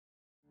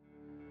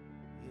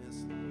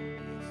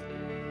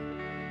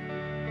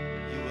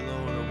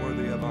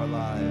of our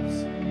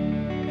lives.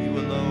 You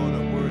alone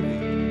are worthy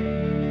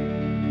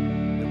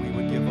that we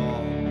would give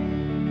all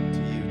to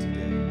you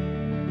today.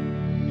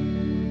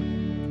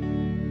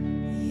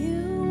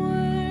 You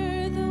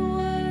were the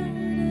Word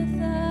at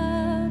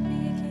the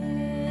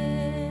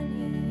beginning,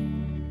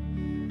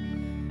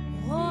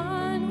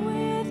 one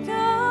with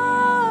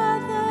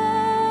God the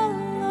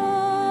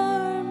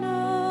Lord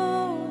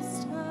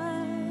Most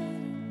High.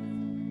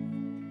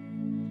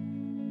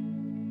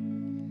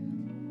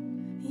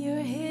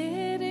 Your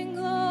hidden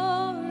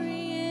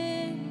glory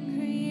in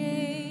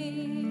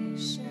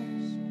creation,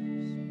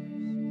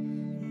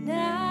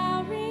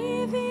 now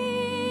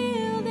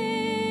revealed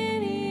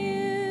in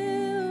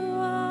you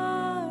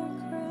are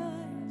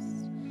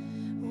Christ.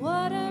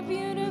 What a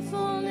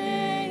beautiful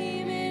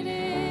name it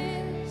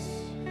is.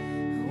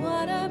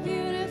 What a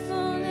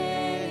beautiful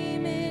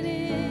name it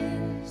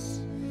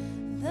is.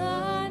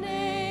 The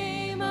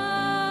name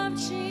of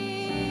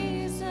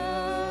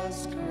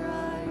Jesus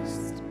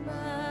Christ,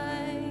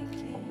 my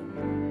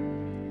King.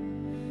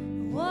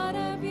 What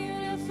a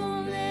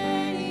beautiful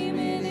name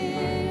it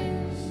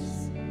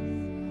is.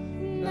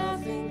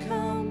 Nothing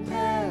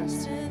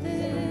compares to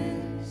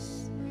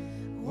this.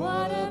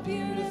 What a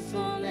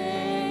beautiful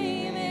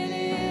name it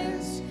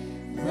is.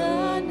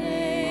 The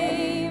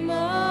name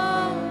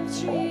of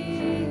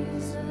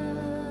Jesus.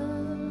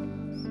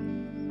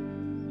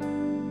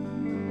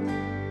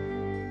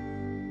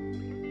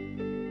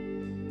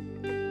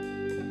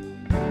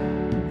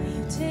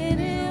 You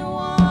didn't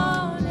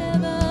want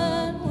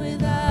heaven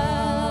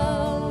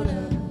without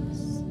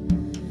us.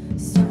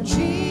 So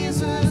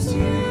Jesus,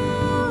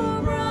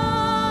 you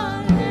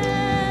brought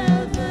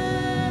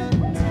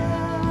heaven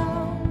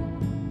down.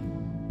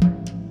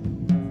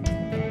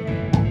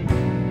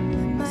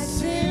 My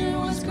sin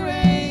was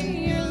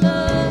great, your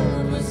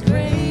love was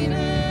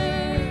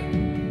greater.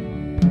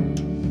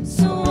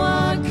 So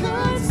what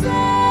could separate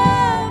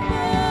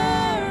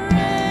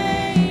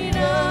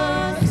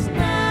us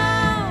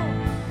now?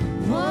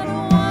 What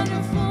a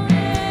wonderful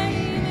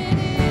name it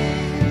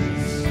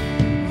is.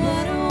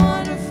 What a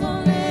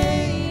wonderful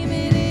name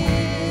it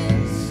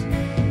is.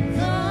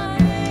 The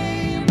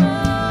name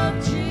of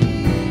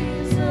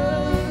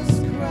Jesus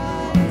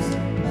Christ,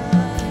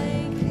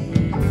 my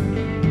King.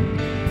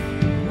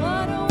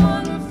 What a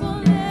wonderful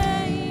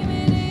name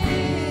it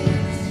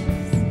is.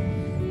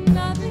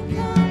 Nothing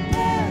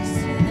compares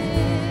to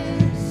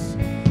this.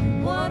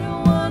 What a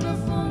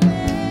wonderful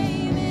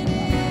name it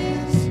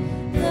is.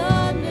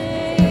 The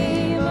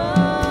name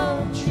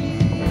of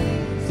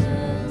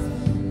Jesus.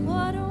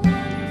 What a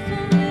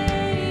wonderful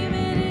name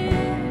it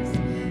is.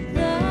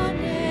 The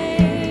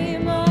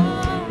name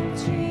of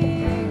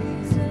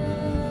Jesus.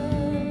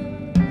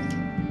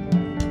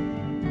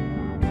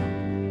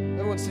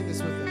 Everyone sing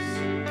this with us.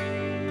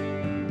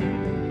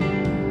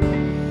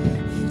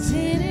 You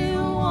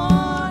didn't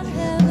want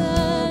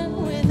heaven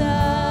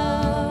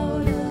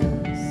without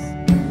us.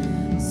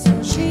 So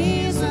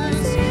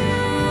Jesus,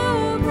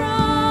 you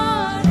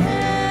brought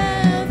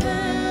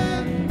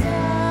heaven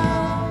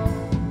down.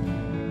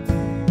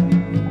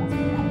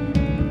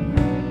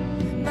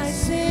 My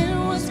sin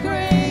was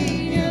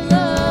great, your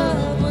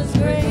love was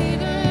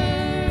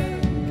greater.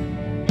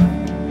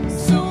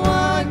 So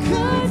what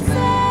could separate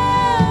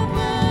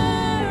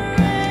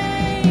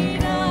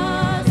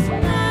us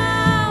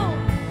now?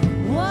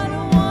 What a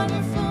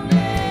wonderful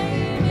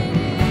name it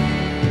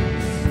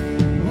is.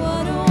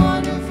 What a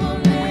wonderful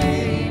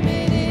name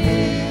it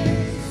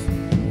is.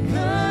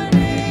 The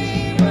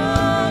name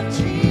of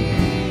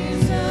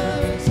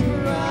Jesus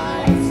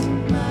Christ,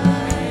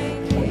 my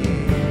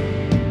King.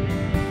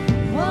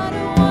 What a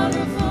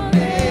wonderful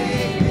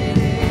name it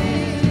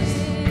is.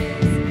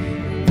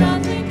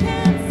 Nothing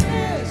can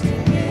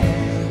stand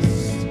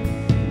against.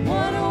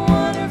 What a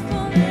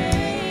wonderful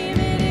name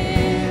it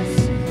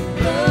is.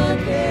 The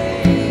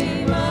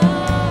name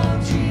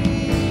of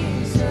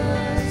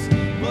Jesus.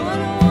 What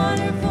a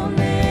wonderful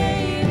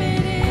name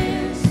it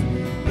is.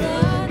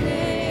 The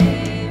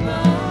name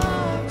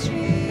of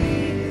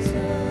Jesus.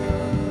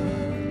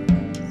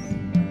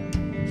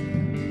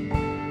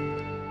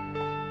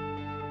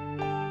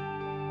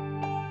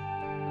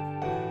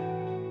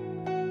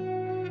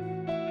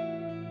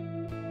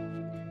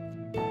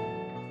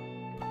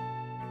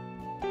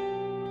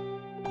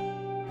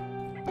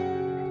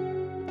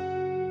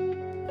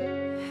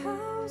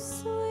 How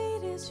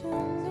sweet is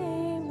your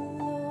name,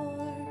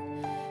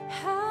 Lord.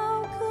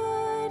 How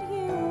good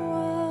you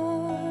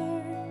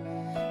are.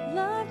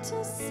 Love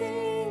to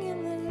sing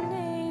in the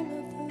name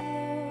of the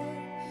Lord.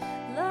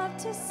 Love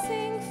to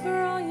sing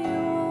for all you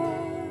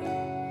are.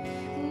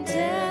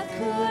 Death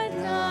could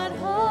not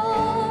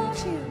hold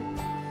you.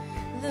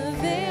 The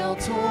veil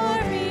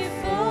tore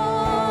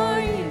before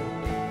you.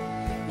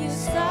 You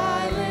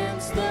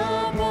silenced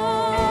the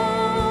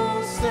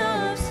boast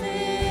of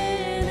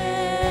sin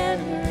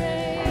and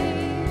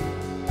rain.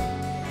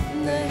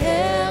 The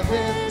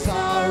heavens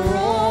are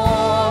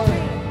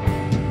roaring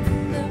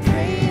the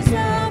praise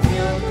of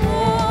your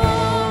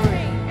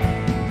glory.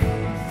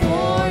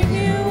 For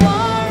you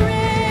are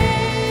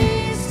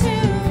raised to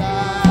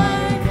life.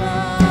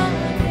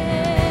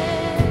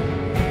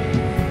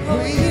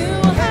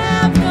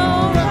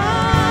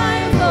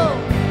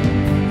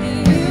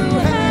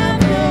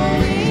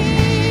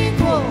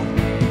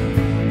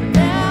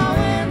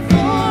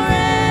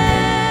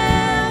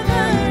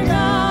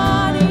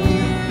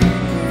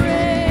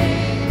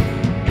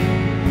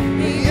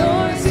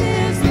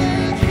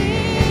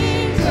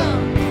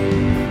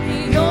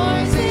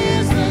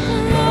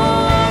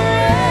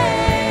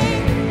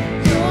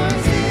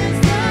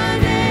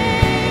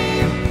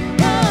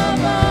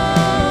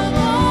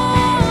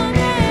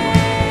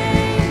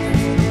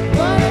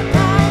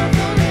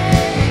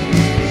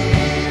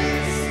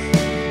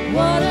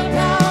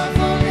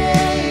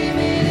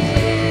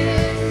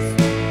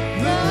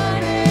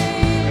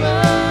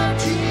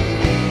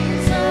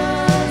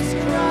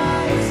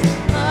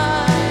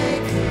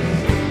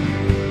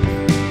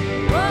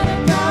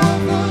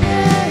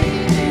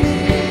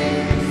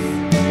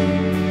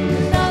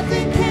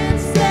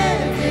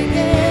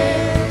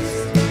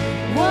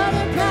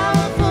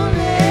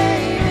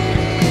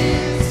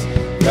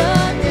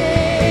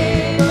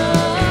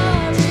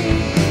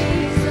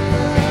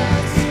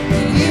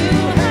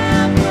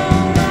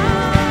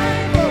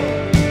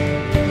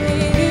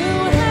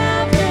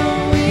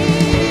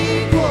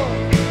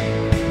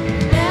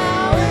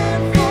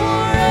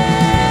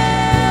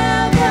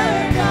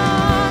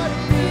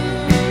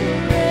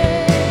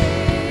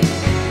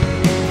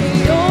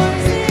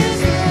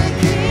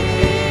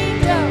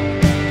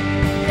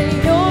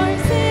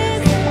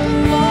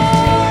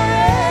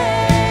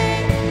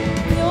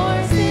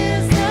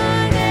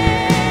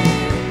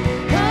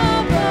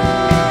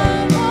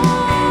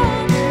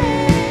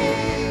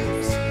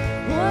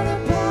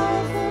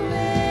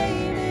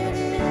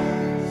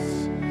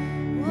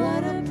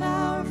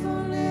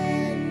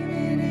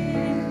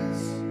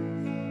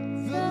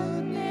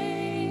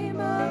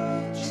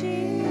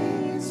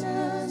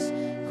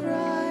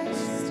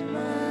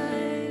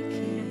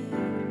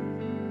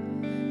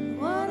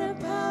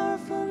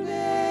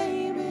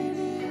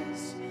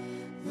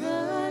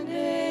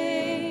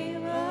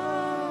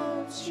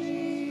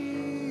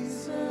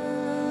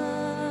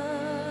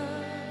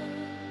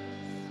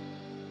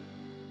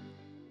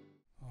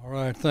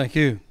 Thank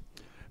you.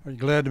 Are you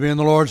glad to be in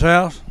the Lord's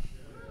house?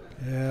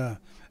 Yeah.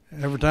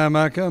 Every time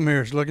I come here,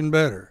 it's looking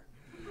better,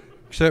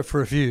 except for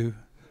a few.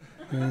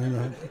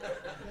 You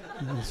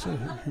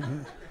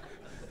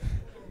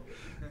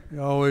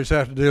always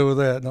have to deal with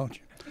that, don't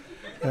you?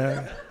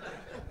 A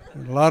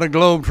lot of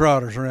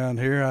globetrotters around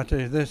here. I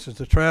tell you, this is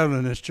the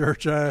travelingest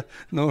church I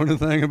know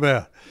anything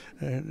about.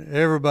 And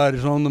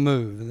everybody's on the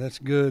move, and that's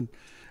good.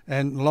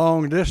 And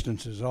long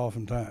distances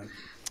oftentimes.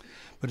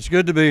 But it's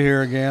good to be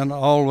here again.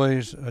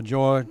 Always a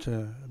joy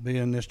to be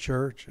in this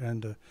church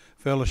and to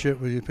fellowship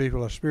with you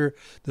people.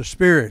 The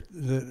spirit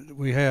that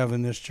we have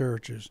in this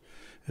church is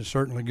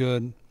certainly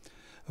good.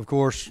 Of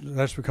course,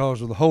 that's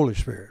because of the Holy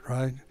Spirit,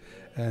 right?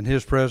 And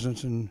His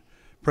presence and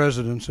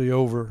presidency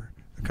over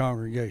the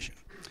congregation.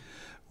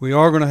 We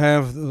are going to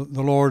have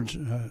the Lord's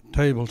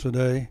table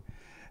today,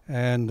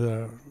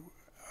 and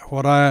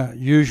what I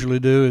usually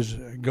do is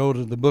go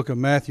to the book of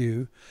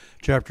Matthew,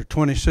 chapter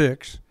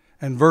 26,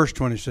 and verse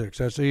 26.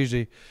 That's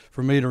easy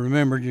for me to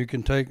remember. You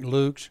can take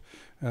Luke's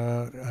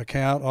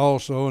account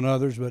also and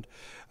others, but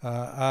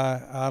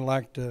I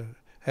like to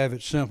have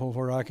it simple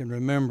where I can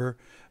remember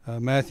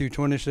Matthew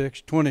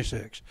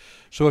 26:26.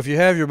 So if you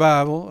have your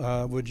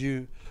Bible, would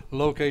you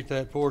locate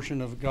that portion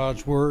of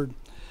God's Word?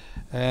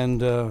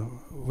 And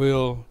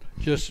we'll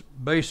just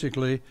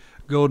basically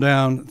go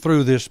down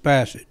through this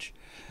passage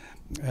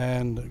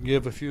and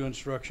give a few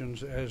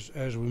instructions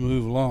as we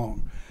move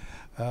along.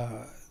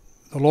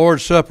 The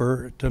Lord's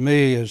Supper, to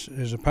me,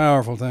 is a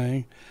powerful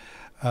thing.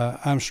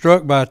 I'm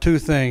struck by two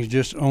things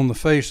just on the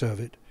face of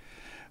it.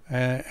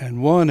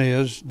 And one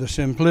is the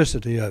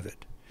simplicity of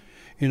it.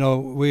 You know,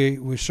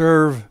 we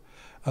serve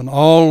an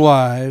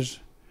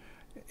all-wise,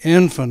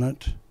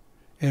 infinite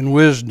in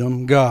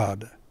wisdom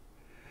God.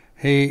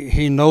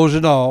 He knows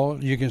it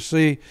all. You can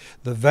see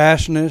the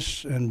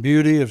vastness and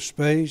beauty of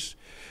space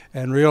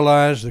and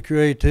realize the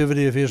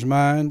creativity of His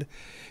mind.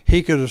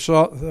 He could have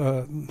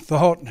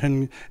thought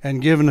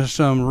and given us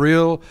some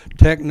real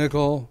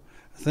technical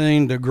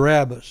thing to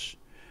grab us.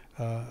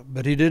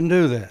 But He didn't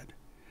do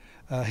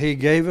that. He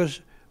gave us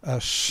a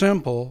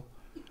simple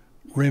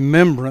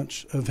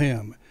remembrance of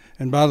Him.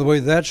 And by the way,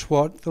 that's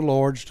what the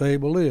Lord's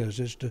table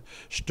is to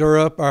stir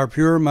up our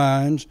pure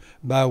minds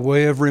by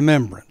way of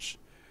remembrance.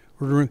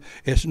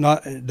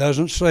 It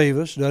doesn't save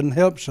us, doesn't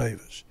help save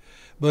us,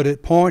 but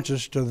it points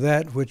us to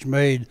that which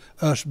made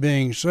us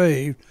being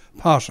saved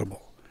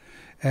possible.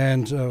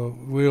 And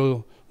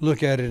we'll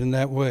look at it in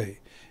that way.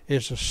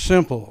 It's a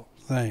simple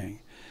thing.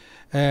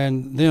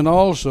 And then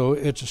also,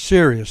 it's a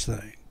serious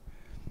thing.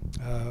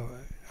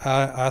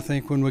 I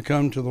think when we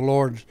come to the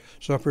Lord's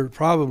Supper, it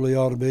probably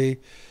ought to be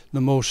the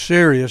most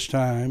serious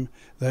time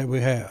that we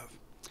have.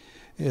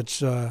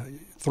 It's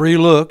three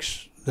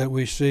looks that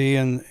we see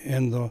in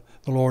the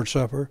Lord's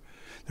Supper.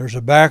 There's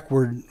a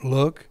backward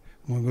look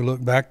when we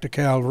look back to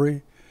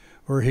Calvary,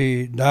 where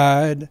He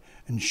died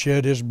and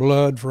shed His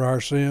blood for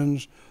our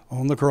sins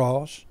on the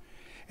cross.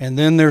 And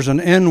then there's an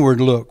inward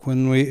look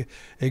when we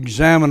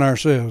examine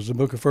ourselves. The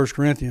book of 1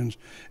 Corinthians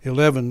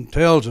 11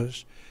 tells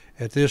us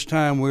at this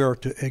time we are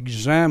to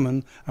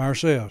examine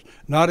ourselves,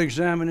 not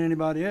examine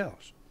anybody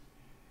else.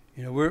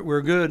 You know,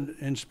 we're good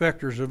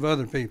inspectors of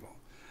other people.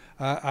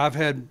 I've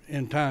had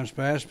in times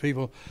past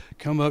people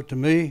come up to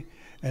me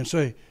and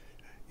say,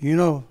 you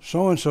know,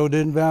 so-and-so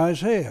didn't bow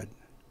his head.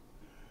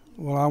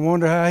 Well, I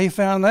wonder how he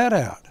found that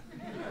out.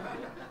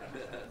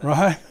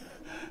 Right?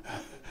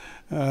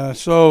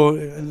 So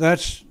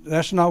that's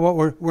not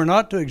what we're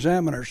not to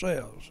examine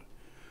ourselves.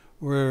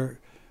 Others,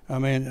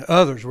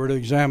 we're to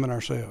examine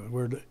ourselves.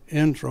 We're to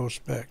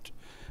introspect.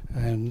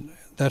 And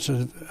that's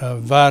a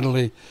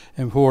vitally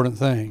important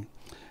thing.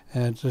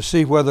 And to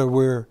see whether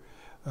we're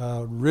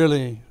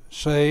really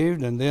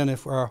saved, and then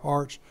if our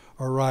hearts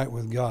are right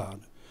with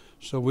God.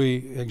 So we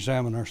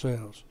examine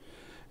ourselves.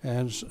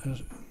 And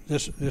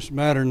this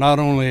matter not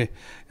only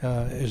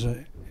is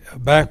a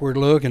backward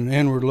look and an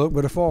inward look,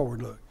 but a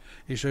forward look.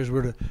 He says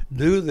we're to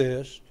do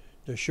this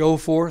to show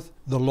forth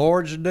the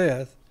Lord's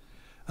death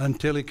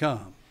until He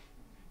comes.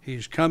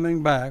 He's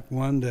coming back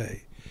one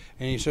day.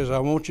 And He says, I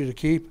want you to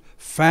keep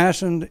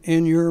fastened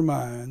in your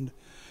mind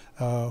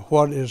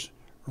what is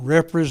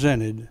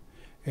represented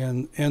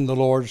in the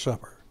Lord's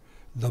Supper.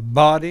 The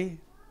body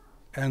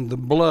and the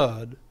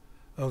blood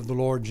of the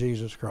Lord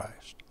Jesus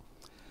Christ.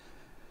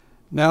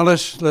 Now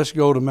let's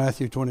go to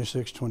Matthew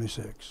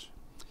 26:26.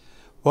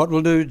 What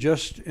we'll do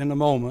just in a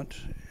moment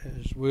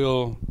is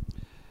we'll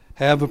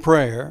have a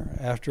prayer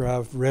after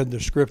I've read the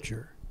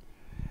scripture,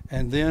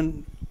 and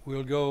then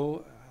we'll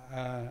go,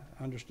 I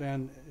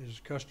understand is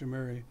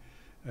customary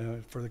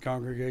for the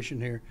congregation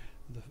here,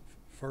 the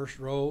first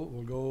row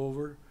will go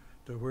over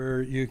to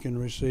where you can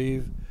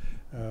receive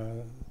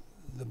the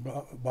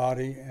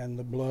body and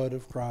the blood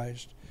of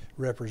Christ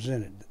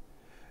represented.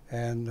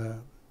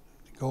 And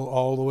go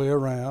all the way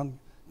around,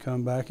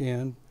 come back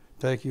in,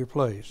 take your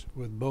place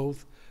with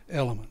both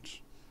elements.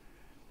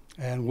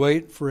 And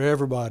wait for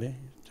everybody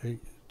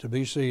to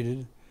be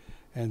seated,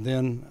 and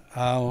then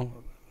I'll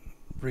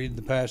read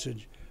the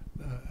passage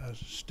a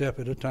step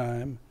at a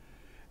time,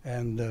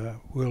 and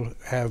we'll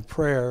have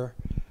prayer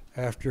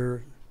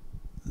after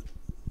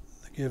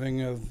the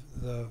giving of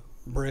the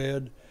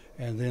bread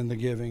and then the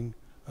giving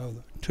of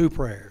the 2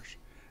 prayers.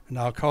 And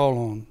I'll call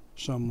on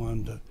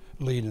someone to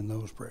lead in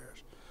those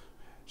prayers.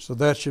 So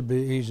that should be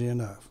easy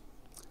enough.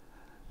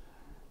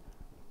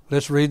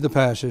 Let's read the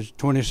passage,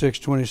 26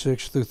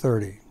 through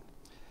 30.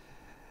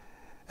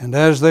 And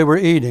as they were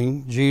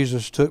eating,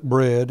 Jesus took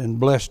bread and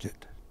blessed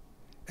it,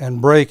 and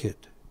brake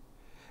it,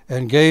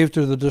 and gave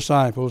to the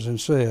disciples,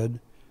 and said,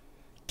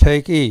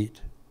 "Take,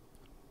 eat,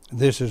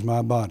 this is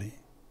my body."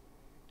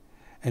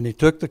 And he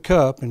took the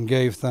cup and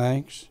gave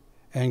thanks,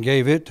 and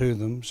gave it to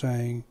them,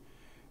 saying,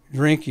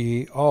 "Drink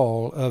ye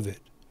all of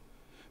it,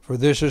 for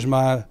this is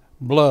my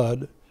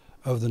blood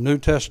of the New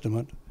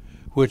Testament,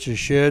 which is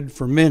shed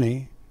for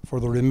many for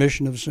the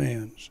remission of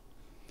sins.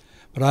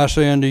 But I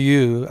say unto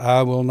you,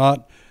 I will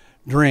not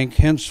drink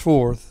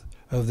henceforth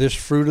of this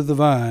fruit of the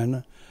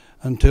vine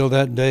until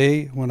that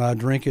day when I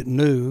drink it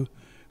new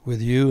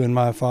with you in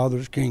my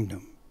Father's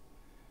kingdom."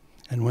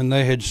 And when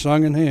they had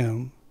sung an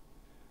hymn,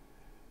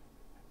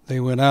 they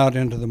went out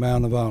into the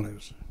Mount of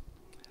Olives.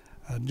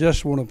 I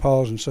just want to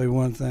pause and say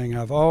one thing.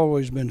 I've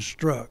always been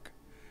struck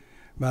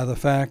by the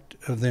fact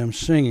of them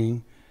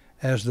singing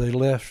as they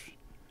left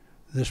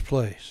this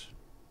place.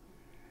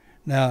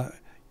 Now,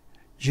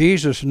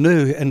 Jesus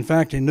knew, in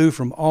fact, he knew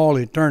from all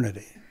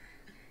eternity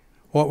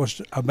what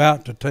was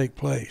about to take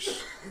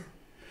place.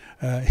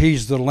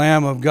 He's the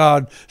Lamb of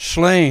God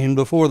slain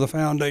before the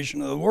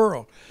foundation of the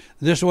world.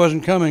 This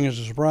wasn't coming as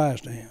a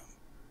surprise to him.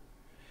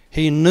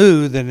 He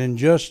knew that in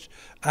just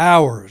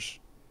hours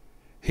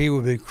he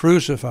would be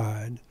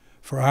crucified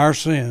for our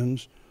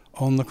sins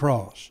on the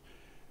cross.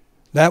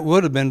 That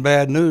would have been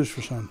bad news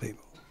for some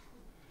people.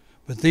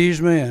 But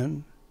these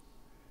men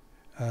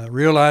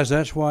realized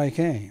that's why he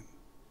came.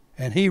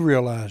 And he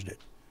realized it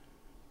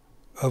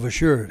of a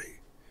surety.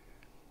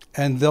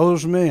 And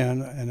those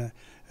men, and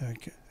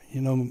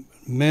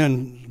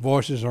men's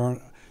voices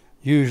aren't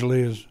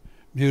usually as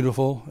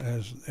beautiful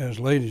as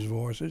ladies'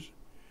 voices,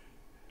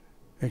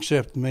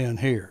 except men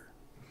here.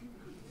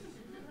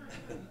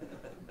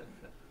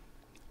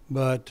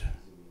 But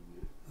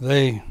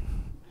they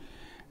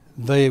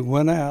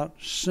went out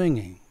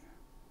singing.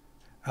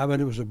 I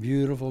bet it was a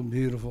beautiful,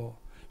 beautiful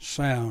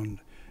sound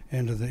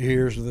into the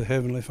ears of the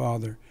Heavenly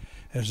Father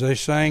as they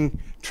sang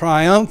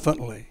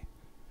triumphantly,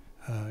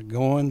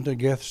 going to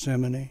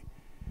Gethsemane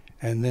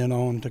and then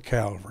on to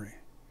Calvary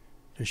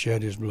to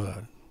shed his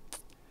blood.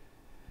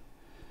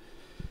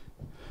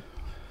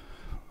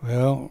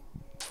 Well,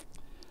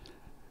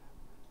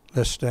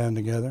 let's stand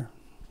together.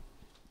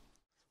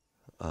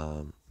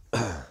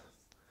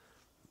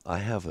 I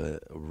have a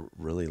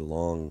really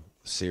long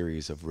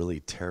series of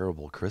really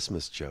terrible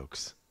Christmas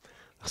jokes.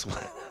 That's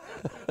what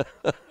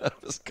I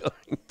was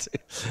going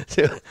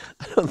to.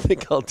 I don't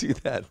think I'll do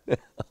that now.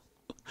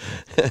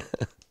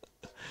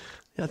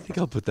 Yeah, I think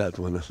I'll put that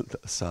one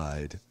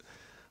aside.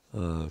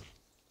 I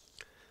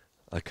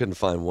couldn't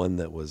find one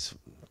that was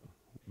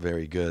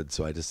very good,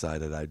 so I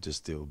decided I'd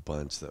just do a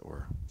bunch that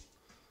were,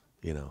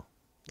 I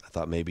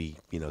thought maybe,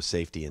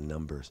 safety in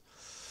numbers.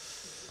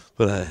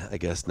 But I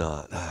guess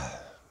not.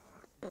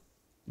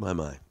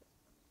 My.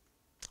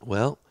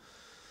 Well,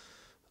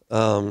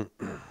 I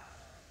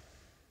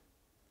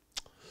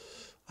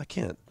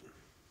can't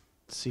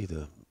see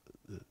the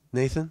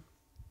Nathan?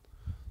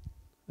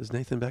 Is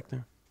Nathan back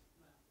there?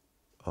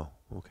 Oh,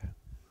 okay.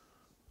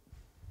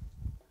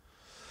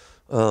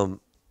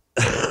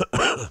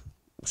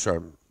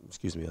 Sorry,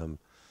 excuse me, I'm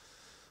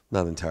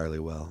not entirely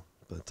well,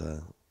 but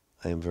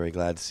I am very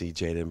glad to see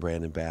Jada and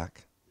Brandon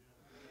back.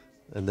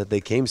 And that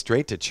they came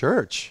straight to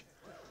church.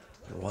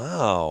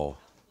 Wow.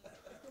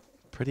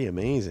 Pretty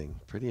amazing.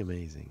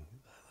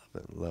 I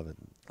love it.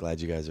 Glad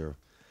you guys are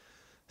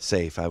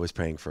safe. I was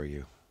praying for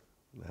you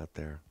out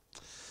there.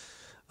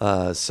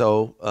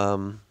 So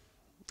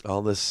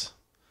all this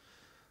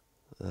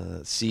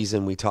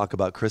season we talk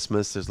about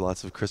Christmas. There's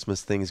lots of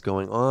Christmas things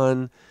going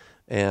on.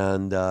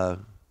 And it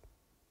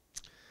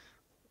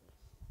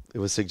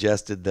was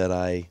suggested that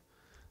I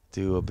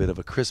do a bit of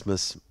a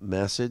Christmas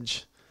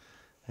message.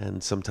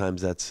 And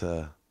sometimes that's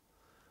a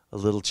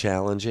little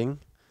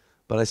challenging.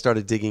 But I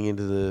started digging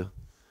into the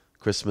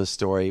Christmas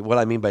story. What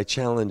I mean by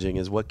challenging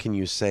is what can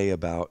you say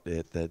about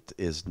it that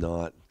is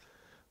not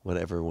what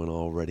everyone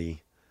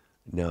already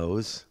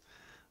knows.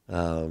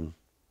 And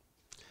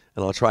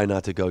I'll try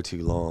not to go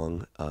too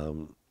long. I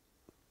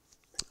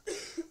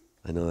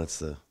know that's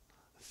the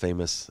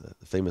famous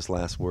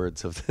last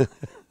words of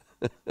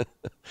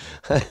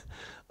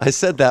I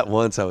said that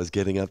once. I was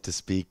getting up to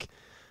speak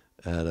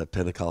at a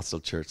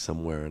Pentecostal church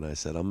somewhere, and I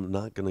said, I'm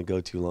not going to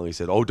go too long. He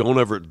said, oh, don't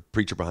ever,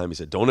 preacher behind me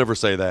said, don't ever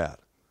say that.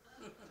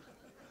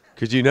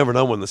 Because you never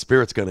know when the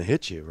Spirit's going to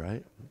hit you,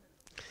 right?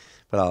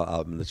 But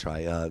I'm going to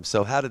try.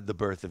 So how did the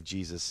birth of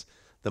Jesus,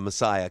 the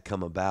Messiah,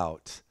 come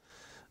about?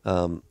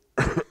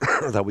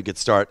 That we could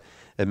start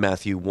at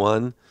Matthew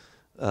 1,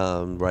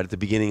 right at the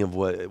beginning of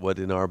what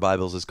in our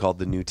Bibles is called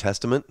the New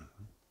Testament.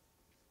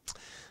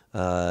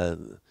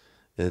 In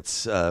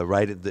It's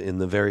right in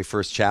the very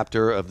first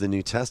chapter of the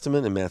New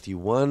Testament in Matthew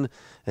 1,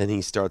 and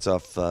he starts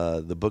off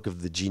the book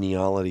of the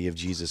genealogy of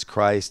Jesus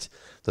Christ,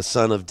 the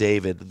son of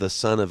David, the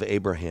son of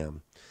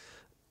Abraham.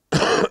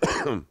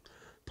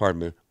 Pardon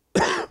me.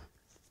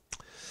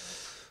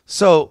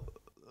 So,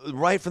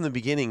 right from the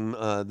beginning,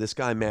 this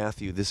guy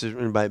Matthew, this is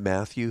written by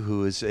Matthew,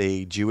 who is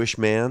a Jewish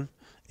man,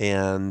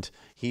 and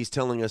he's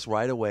telling us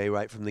right away,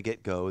 right from the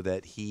get-go,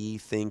 that he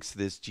thinks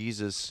this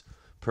Jesus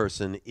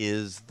person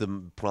is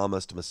the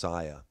promised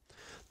Messiah,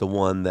 the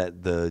one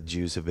that the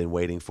Jews have been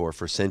waiting for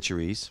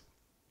centuries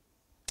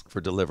for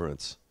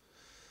deliverance.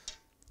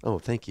 Oh,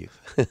 thank you.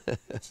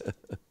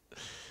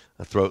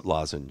 A throat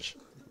lozenge.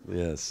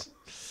 Yes.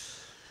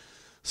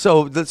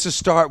 So let's just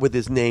start with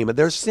his name.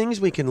 There's things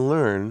we can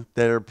learn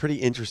that are pretty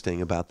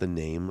interesting about the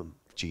name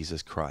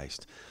Jesus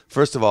Christ.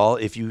 First of all,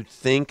 if you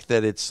think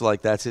that it's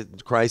like that's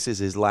it, Christ is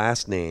his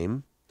last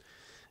name,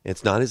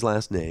 it's not his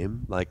last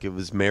name. Like it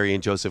was Mary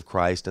and Joseph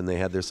Christ and they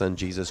had their son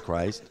Jesus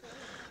Christ.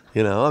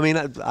 You know, I mean,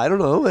 I don't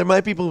know. There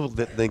might be people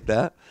that think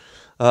that.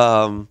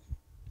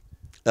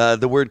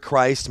 The word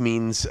Christ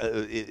means,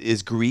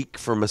 is Greek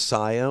for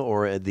Messiah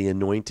or the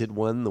anointed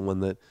one, the one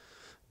that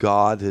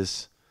God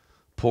has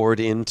poured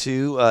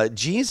into.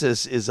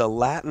 Jesus is a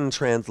Latin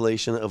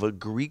translation of a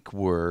Greek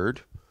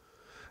word,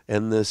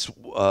 and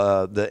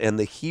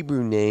the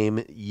Hebrew name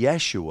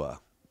Yeshua.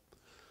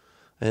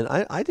 And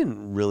I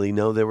didn't really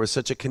know there was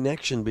such a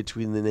connection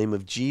between the name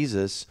of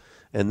Jesus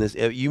and this.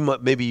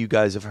 Maybe you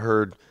guys have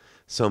heard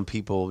some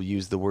people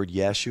use the word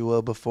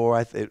Yeshua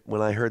before.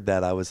 When I heard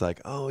that, I was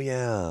like, oh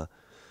yeah.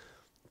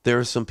 There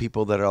are some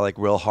people that are like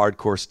real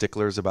hardcore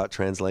sticklers about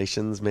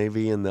translations,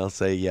 maybe, and they'll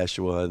say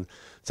Yeshua, and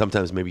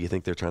sometimes maybe you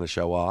think they're trying to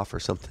show off or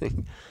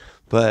something.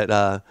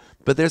 But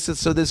there's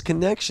this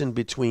connection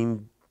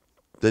between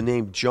the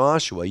name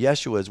Joshua.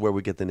 Yeshua is where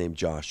we get the name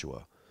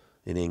Joshua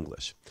in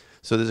English.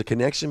 So there's a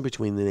connection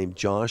between the name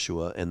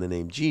Joshua and the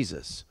name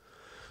Jesus.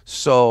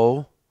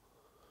 So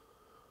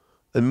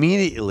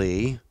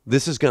immediately,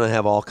 this is going to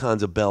have all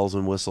kinds of bells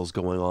and whistles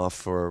going off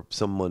for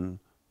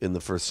someone in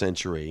the first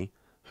century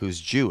who's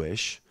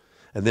Jewish,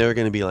 and they're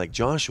going to be like,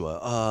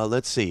 Joshua,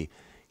 let's see,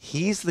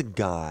 he's the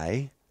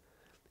guy,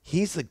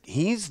 he's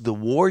the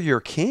warrior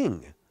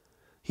king.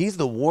 He's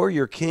the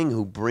warrior king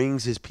who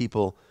brings his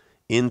people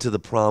into the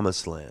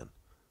promised land,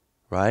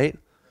 right?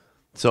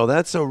 So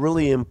that's a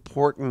really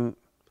important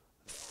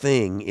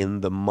thing in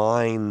the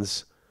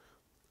minds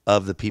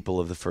of the people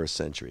of the first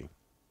century.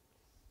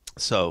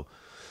 So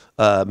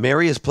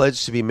Mary is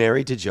pledged to be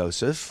married to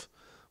Joseph.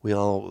 We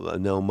all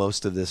know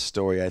most of this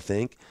story, I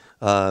think.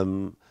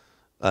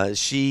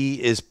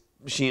 She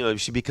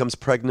becomes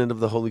pregnant of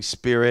the Holy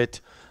Spirit.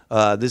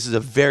 This is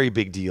a very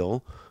big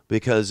deal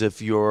because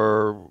if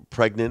you're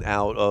pregnant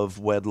out of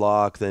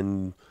wedlock,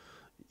 then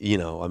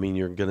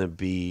you're going to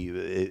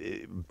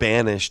be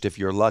banished if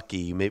you're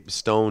lucky, maybe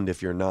stoned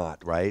if you're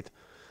not, right?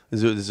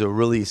 This is a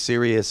really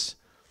serious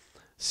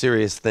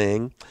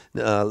thing.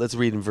 Let's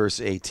read in verse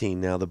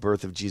 18. Now, the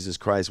birth of Jesus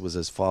Christ was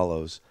as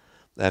follows.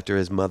 After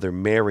his mother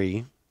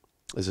Mary,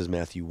 this is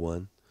Matthew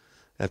 1.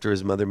 After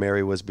his mother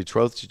Mary was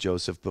betrothed to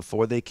Joseph,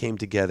 before they came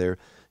together,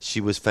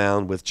 she was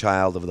found with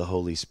child of the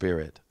Holy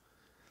Spirit.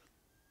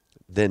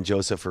 Then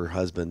Joseph, her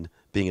husband,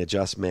 being a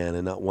just man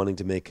and not wanting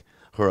to make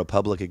her a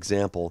public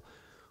example,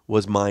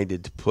 was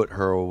minded to put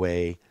her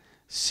away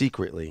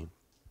secretly.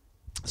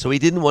 So he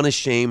didn't want to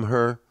shame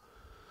her.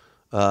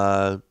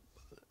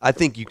 I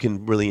think you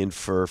can really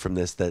infer from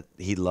this that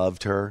he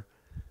loved her,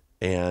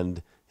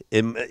 and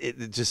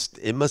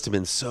it must have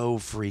been so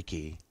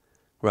freaky,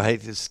 right?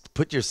 Just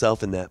put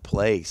yourself in that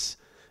place,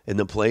 in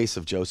the place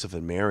of Joseph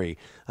and Mary.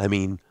 I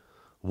mean,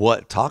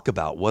 what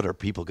are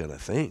people going to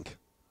think?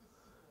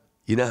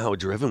 You know how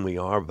driven we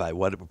are by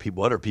what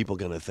are people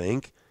going to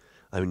think?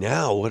 I mean,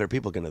 now what are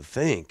people going to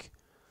think?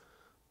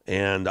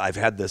 And I've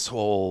had this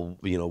whole,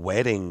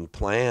 wedding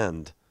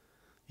planned.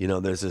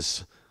 There's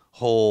this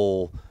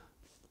whole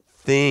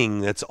thing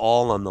that's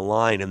all on the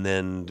line, and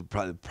then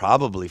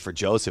probably for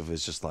Joseph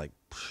it's just like,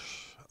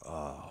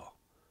 oh,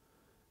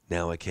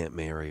 now I can't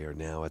marry her.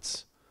 Now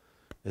it's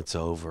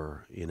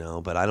over,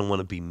 But I don't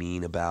want to be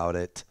mean about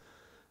it,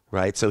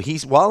 right? So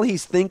while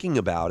he's thinking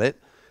about it,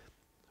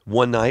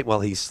 one night while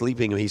he's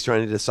sleeping, he's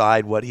trying to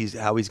decide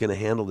how he's going to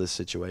handle this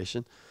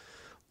situation.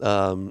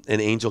 An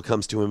angel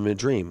comes to him in a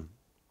dream.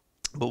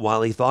 But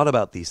while he thought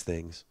about these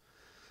things,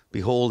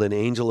 behold, an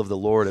angel of the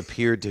Lord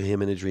appeared to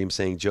him in a dream,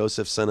 saying,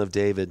 Joseph, son of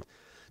David,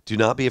 do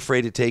not be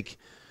afraid to take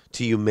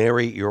to you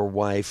Mary, your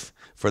wife,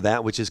 for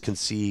that which is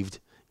conceived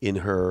in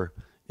her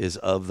is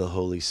of the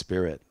Holy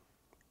Spirit,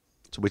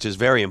 which is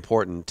very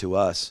important to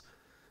us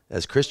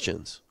as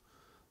Christians.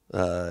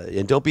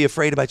 And don't be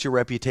afraid about your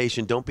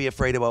reputation. Don't be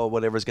afraid about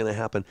whatever's going to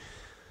happen.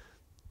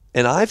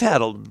 And I've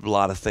had a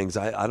lot of things.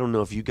 I don't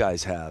know if you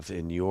guys have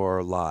in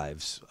your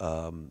lives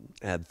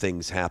had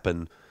things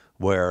happen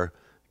where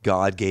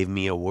God gave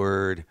me a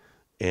word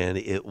and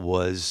it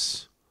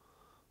was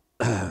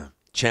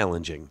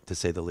challenging, to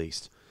say the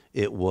least.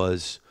 It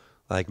was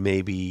like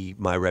maybe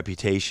my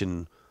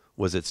reputation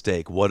was at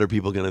stake. What are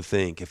people going to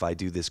think if I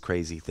do this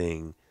crazy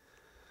thing?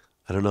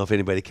 I don't know if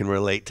anybody can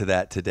relate to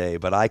that today,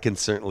 but I can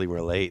certainly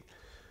relate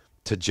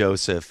to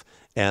Joseph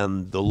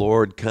and the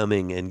Lord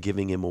coming and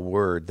giving him a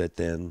word that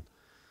then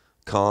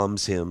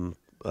calms him,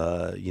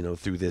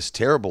 through this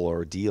terrible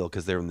ordeal,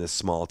 because they're in this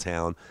small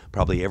town.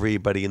 Probably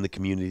everybody in the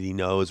community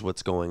knows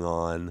what's going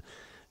on.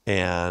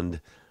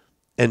 And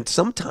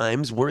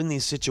sometimes we're in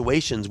these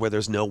situations where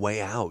there's no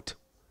way out.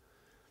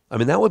 I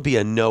mean, that would be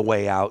a no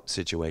way out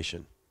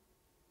situation.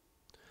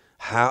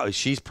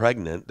 She's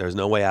pregnant. There's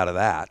no way out of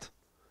that.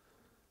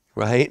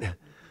 Right?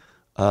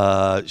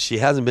 She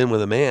hasn't been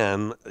with a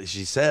man.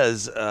 She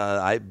says,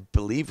 I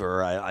believe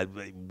her.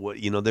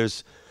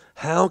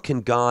 How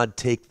can God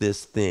take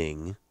this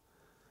thing?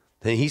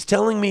 And he's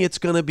telling me it's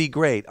going to be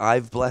great.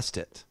 I've blessed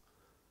it.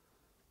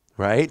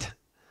 Right?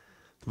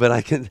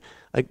 But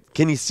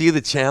can you see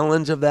the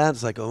challenge of that?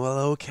 It's like, oh, well,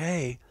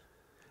 okay.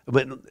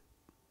 But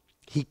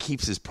he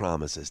keeps his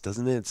promises,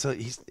 doesn't it? So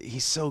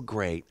he's so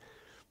great.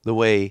 The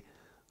way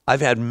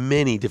I've had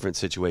many different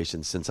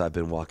situations since I've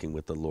been walking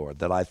with the Lord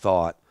that I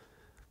thought,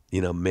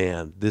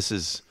 man, this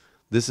is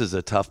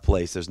a tough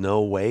place. There's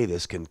no way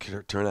this can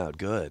turn out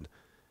good.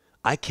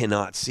 I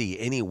cannot see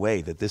any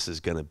way that this is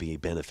going to be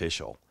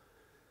beneficial.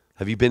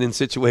 Have you been in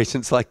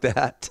situations like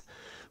that?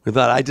 We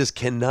thought, I just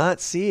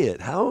cannot see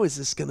it. How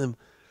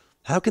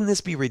can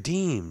this be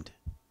redeemed?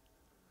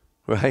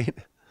 Right?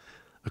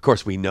 Of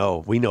course, we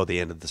know the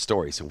end of the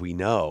story. So we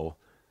know,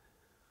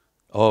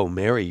 oh,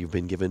 Mary, you've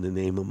been given a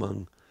name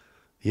among,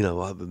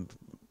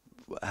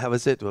 how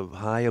is it?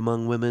 High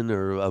among women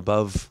or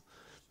above?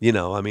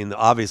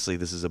 Obviously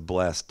this is a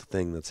blessed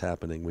thing that's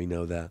happening. We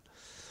know that.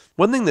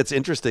 One thing that's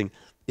interesting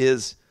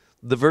is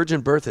the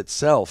virgin birth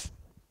itself.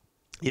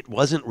 It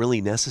wasn't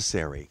really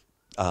necessary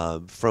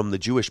from the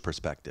Jewish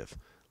perspective,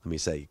 let me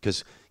say.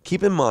 Because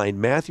keep in mind,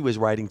 Matthew is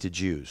writing to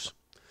Jews.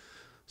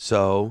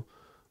 So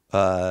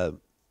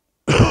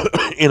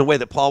in a way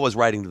that Paul was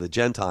writing to the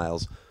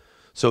Gentiles.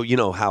 So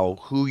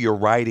who you're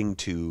writing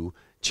to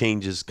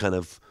changes kind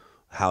of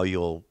how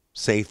you'll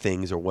say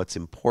things or what's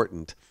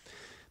important.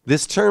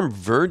 This term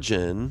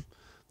virgin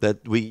that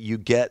you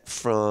get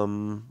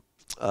from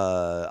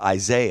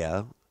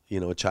Isaiah,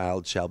 a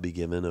child shall be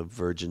given, a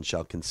virgin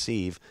shall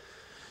conceive.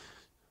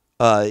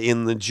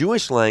 In the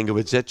Jewish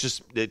language,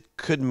 it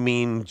could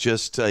mean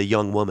just a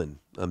young woman,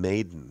 a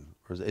maiden.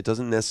 It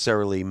doesn't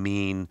necessarily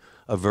mean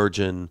a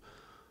virgin,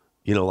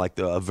 like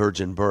a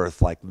virgin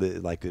birth, like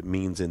it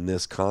means in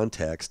this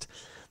context.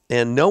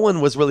 And no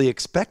one was really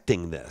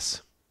expecting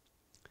this.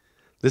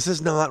 This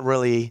is not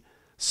really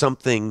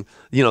something,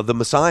 the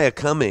Messiah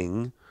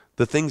coming,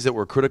 the things that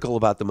were critical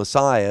about the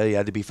Messiah, he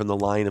had to be from the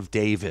line of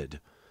David,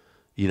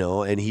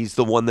 and he's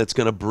the one that's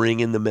going to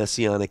bring in the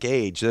Messianic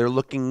age. They're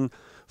looking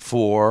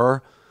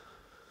for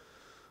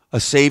a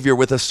savior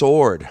with a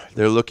sword.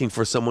 They're looking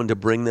for someone to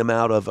bring them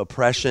out of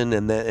oppression.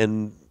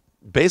 And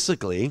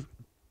basically,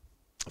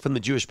 from the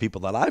Jewish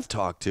people that I've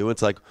talked to,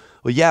 it's like,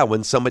 well, yeah,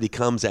 when somebody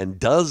comes and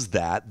does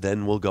that,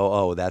 then we'll go,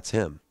 oh, that's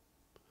him.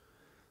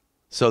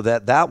 So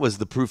that was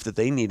the proof that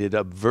they needed.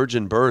 A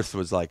virgin birth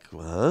was like,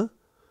 huh?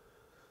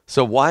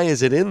 So why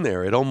is it in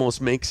there? It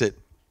almost makes it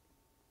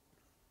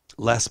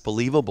less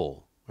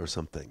believable or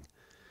something.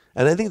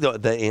 And I think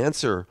the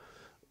answer,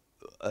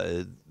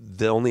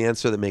 the only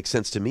answer that makes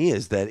sense to me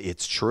is that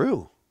it's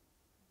true.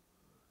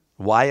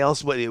 Why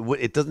else would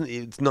it doesn't?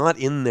 It's not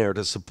in there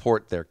to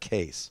support their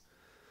case.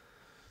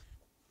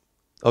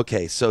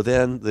 Okay, so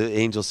then the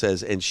angel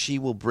says, and she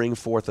will bring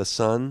forth a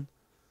son.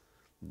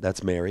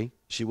 That's Mary.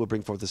 She will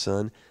bring forth a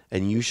son,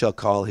 and you shall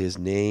call his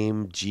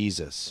name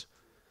Jesus.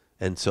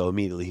 And so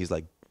immediately he's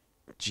like,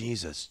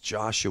 Jesus,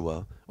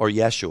 Joshua, or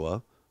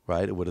Yeshua,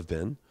 right? It would have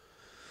been.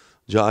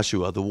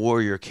 Joshua, the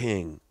warrior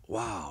king.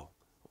 Wow,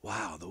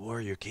 the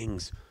warrior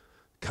king's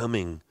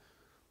coming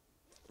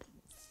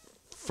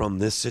from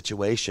this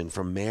situation,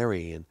 from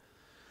Mary.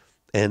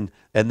 And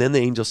then the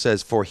angel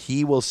says, for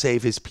he will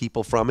save his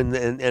people from,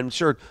 and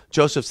sure,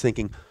 Joseph's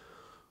thinking,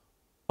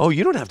 oh,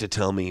 you don't have to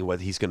tell me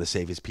what he's going to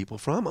save his people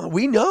from.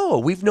 We know.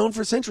 We've known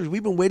for centuries.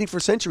 We've been waiting for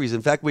centuries.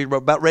 In fact, we were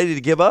about ready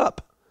to give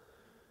up.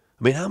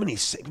 I mean,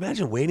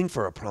 imagine waiting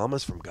for a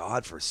promise from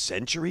God for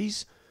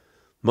centuries?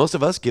 Most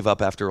of us give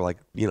up after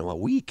a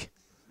week.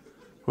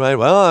 Right?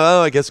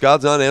 Well, I guess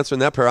God's not answering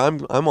that prayer.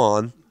 I'm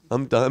on.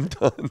 I'm done.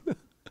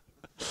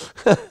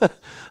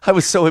 I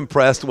was so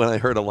impressed when I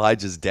heard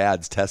Elijah's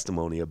dad's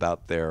testimony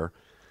about their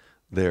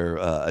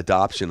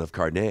adoption of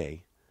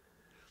Carney,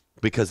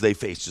 because they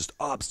faced just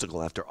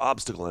obstacle after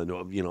obstacle, and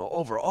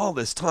over all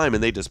this time,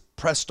 and they just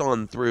pressed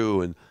on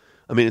through. And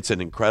I mean, it's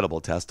an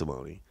incredible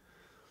testimony,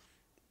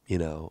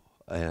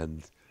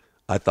 And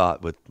I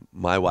thought with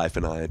my wife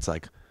and I, it's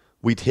like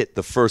we'd hit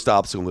the first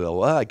obstacle and we go,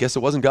 well, I guess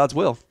it wasn't God's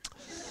will.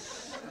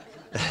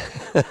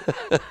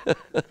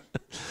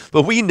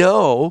 But we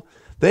know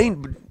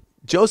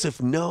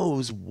Joseph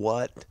knows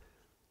what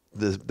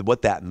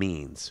that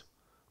means,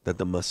 that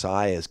the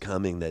Messiah is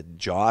coming, that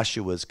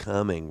Joshua is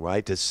coming,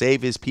 right, to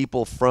save his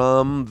people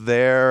from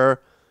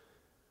their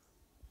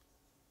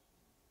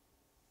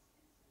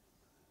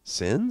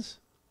sins.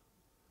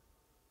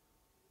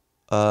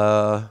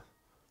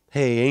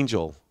 hey,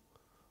 Angel,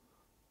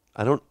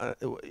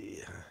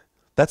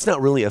 that's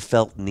not really a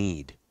felt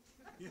need.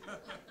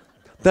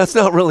 That's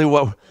not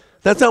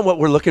what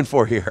we're looking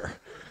for here.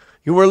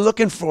 We're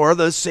looking for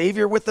the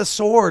Savior with the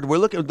sword. We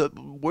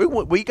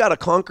got to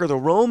conquer the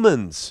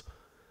Romans.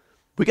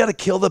 We got to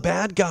kill the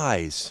bad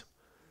guys.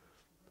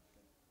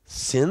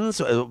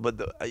 Sins,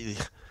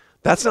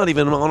 that's not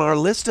even on our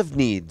list of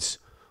needs.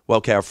 Well,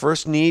 okay, our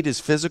first need is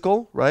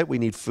physical, right? We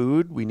need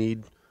food, we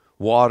need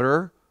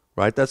water,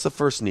 right? That's the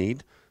first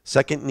need.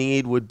 Second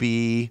need would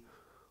be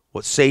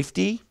what?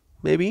 Safety,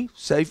 maybe?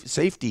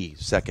 Safety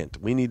second.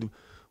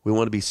 We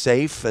want to be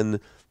safe, and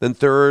then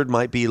third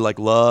might be like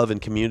love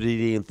and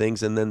community and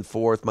things, and then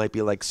fourth might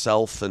be like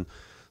self and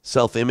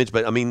self-image.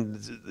 But I mean,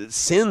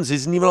 sins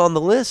isn't even on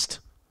the list,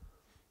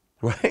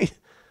 right?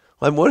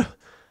 What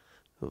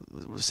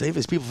save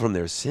his people from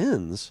their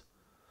sins?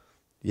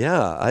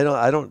 Yeah, I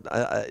don't.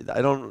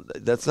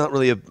 That's not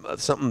really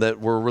something that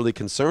we're really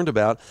concerned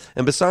about.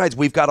 And besides,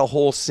 we've got a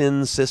whole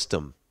sin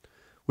system.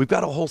 We've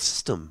got a whole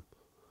system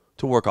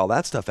to work all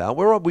that stuff out.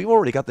 We've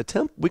already got the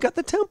temple. We got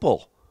the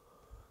temple.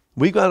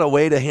 We've got a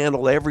way to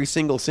handle every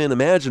single sin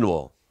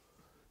imaginable,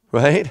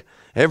 right?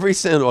 Every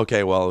sin.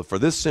 Okay, well, for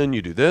this sin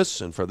you do this,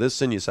 and for this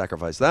sin you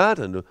sacrifice that,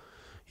 and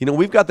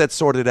we've got that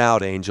sorted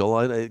out,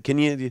 Angel. Can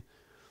you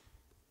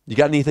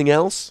got anything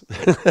else?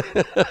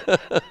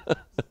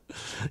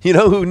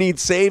 Who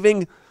needs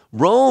saving?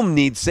 Rome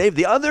needs saving.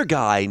 The other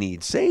guy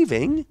needs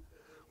saving.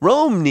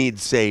 Rome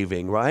needs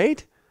saving,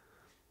 right?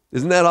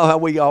 Isn't that how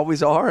we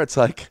always are? It's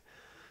like,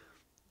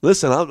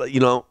 listen,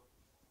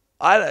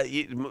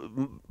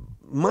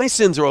 my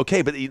sins are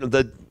okay, but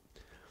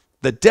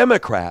the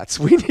Democrats,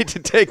 we need to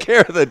take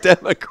care of the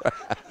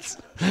Democrats,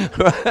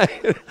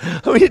 right?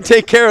 We need to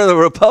take care of the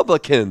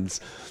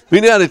Republicans. We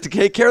need to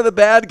take care of the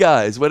bad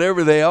guys,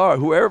 whatever they are,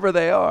 whoever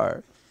they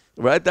are,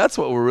 right? That's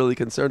what we're really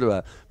concerned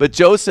about. But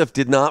Joseph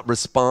did not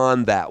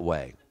respond that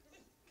way.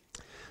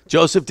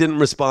 Joseph didn't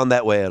respond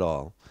that way at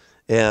all.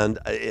 And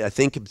I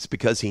think it's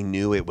because he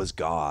knew it was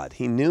God.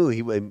 He knew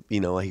he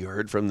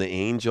heard from the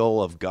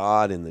angel of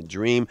God in the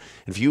dream.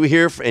 If you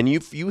hear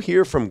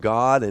from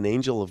God, an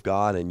angel of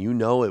God, and you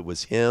know it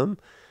was him,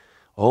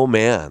 oh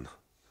man,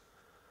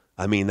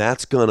 I mean,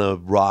 that's gonna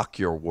rock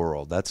your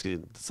world.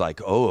 It's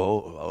like,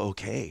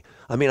 okay.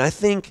 I mean, I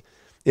think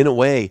in a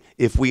way,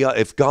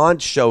 if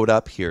God showed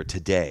up here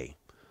today,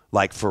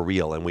 like for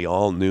real, and we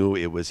all knew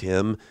it was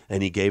him,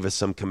 and he gave us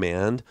some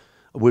command,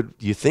 would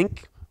you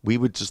think we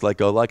would just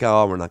go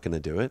we're not going to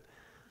do it?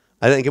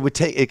 I think it would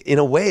take, in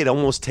a way, it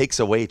almost takes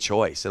away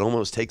choice. It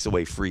almost takes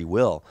away free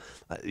will.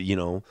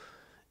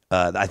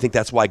 I think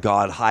that's why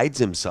God hides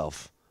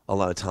himself a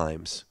lot of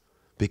times,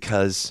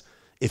 because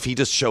if he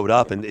just showed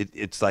up and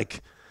it's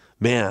like,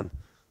 man,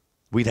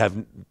 we'd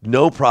have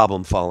no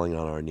problem falling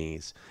on our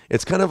knees.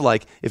 It's kind of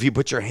like if you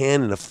put your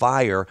hand in a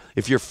fire,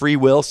 if your free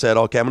will said,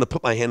 okay, I'm going to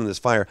put my hand in this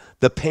fire,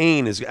 the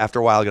pain is after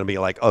a while going to be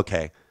like,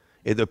 okay,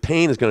 the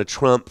pain is going to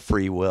trump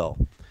free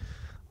will.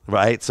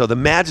 Right? So the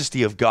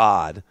majesty of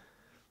God,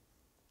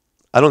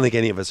 I don't think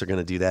any of us are going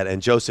to do that.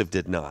 And Joseph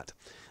did not.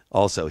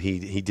 Also,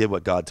 he did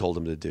what God told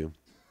him to do.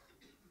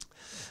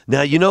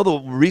 Now,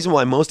 the reason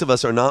why most of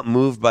us are not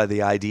moved by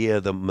the idea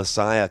of the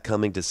Messiah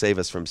coming to save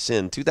us from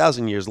sin,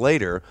 2,000 years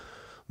later,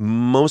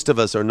 most of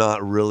us are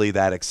not really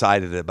that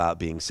excited about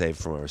being saved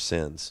from our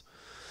sins.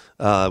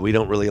 We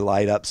don't really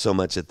light up so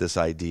much at this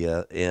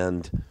idea.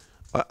 And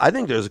I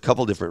think there's a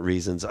couple different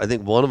reasons. I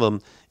think one of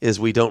them is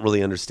we don't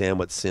really understand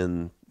what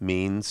sin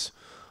means.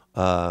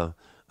 I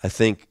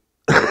think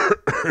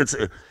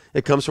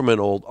it comes from an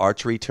old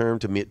archery term,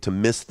 to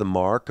miss the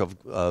mark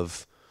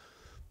of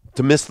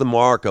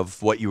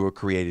what you were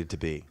created to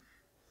be,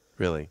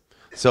 really.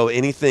 So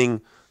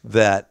anything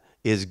that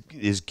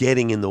is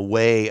getting in the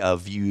way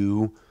of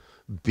you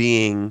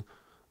being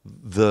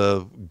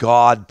the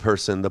God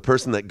person, the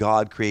person that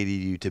God created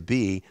you to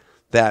be,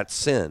 that's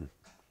sin.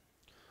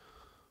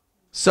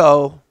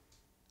 So,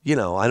 I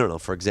don't know,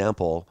 for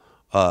example,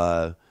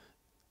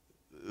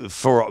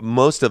 for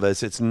most of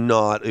us, it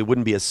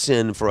wouldn't be a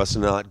sin for us to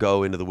not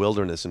go into the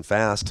wilderness and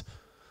fast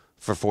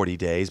for 40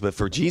 days. But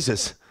for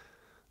Jesus,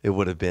 it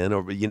would have been.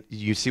 Or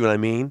you see what I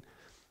mean?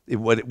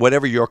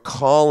 Whatever your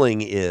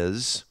calling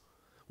is,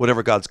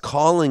 whatever God's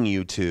calling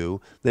you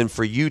to, then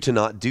for you to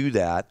not do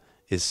that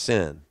is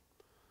sin.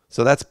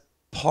 So that's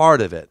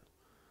part of it.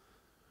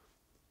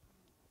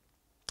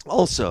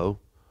 Also,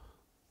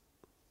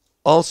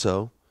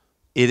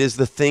 it is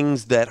the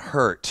things that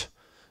hurt.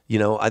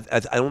 I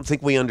don't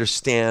think we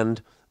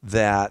understand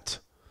that.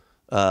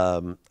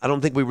 I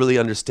don't think we really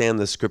understand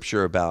the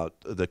scripture about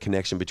the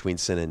connection between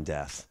sin and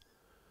death.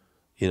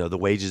 The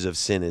wages of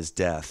sin is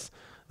death.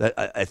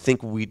 I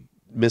think we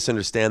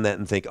misunderstand that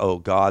and think, oh,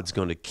 God's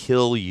going to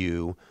kill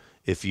you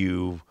if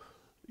you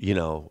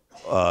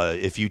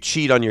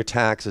cheat on your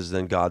taxes,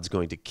 then God's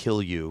going to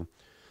kill you.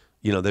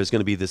 There's going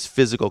to be this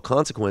physical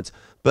consequence.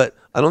 But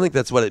I don't think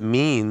that's what it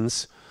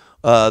means.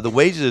 The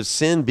wages of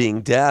sin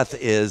being death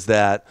is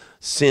that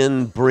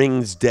sin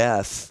brings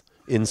death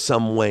in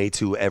some way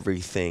to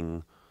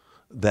everything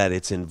that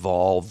it's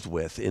involved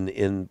with.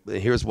 In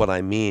here's what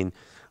I mean.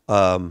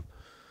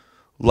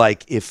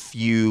 Like if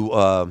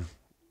you're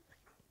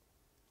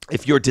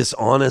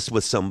dishonest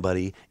with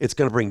somebody, it's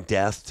going to bring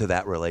death to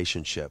that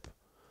relationship.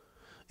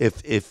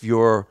 If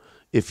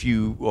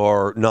you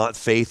are not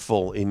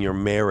faithful in your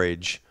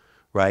marriage,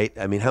 right?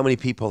 I mean, how many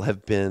people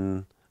have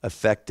been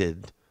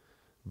affected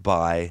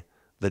by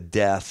the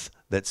death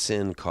that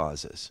sin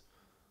causes,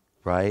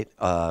 right?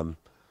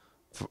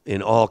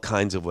 In all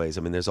kinds of ways.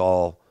 I mean, there's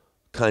all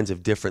kinds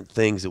of different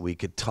things that we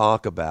could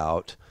talk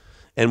about,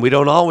 and we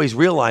don't always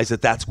realize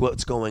that that's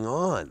what's going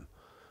on.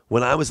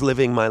 When I was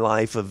living my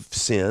life of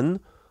sin,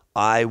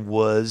 I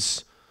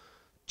was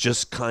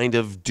just kind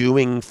of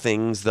doing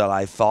things that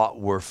I thought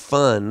were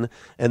fun,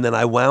 and then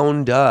I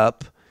wound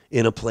up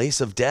in a place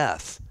of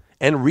death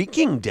and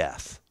wreaking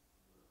death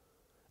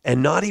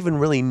and not even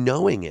really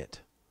knowing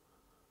it.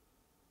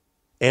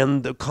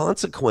 And the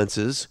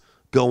consequences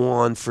go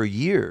on for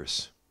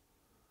years.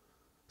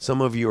 Some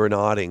of you are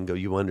nodding,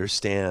 you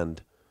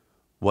understand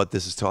what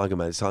this is talking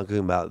about. It's talking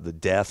about the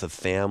death of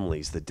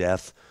families, the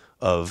death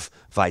of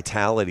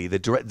vitality.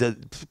 The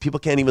people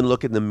can't even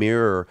look in the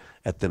mirror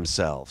at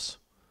themselves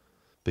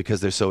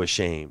because they're so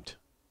ashamed.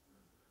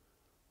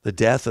 The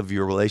death of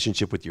your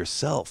relationship with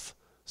yourself,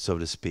 so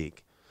to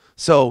speak.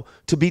 So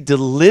to be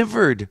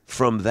delivered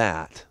from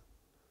that,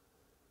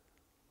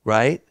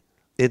 right?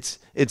 It's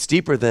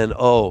deeper than,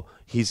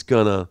 he's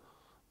gonna,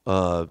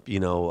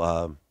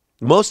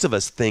 most of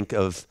us think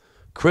of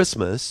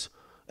Christmas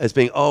as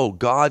being,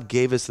 God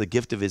gave us the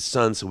gift of his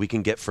son so we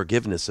can get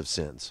forgiveness of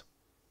sins.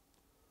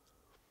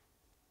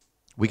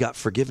 We got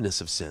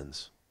forgiveness of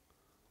sins,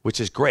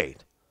 which is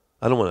great.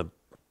 I don't want to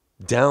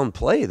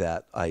downplay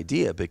that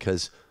idea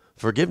because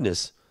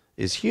forgiveness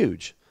is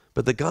huge.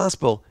 But the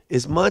gospel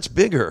is much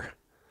bigger.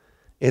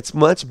 It's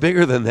much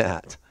bigger than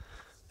that.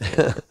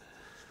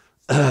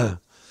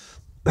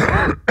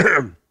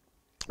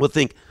 We'll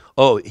think,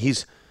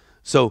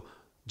 so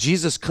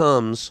Jesus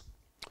comes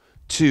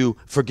to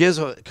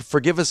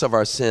forgive us of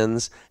our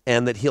sins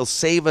and that he'll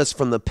save us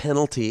from the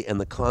penalty and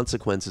the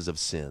consequences of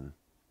sin.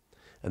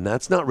 And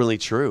that's not really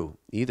true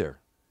either.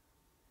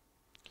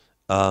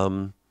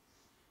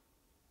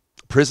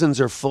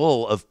 Prisons are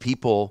full of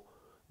people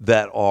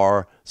that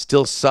are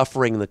still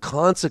suffering the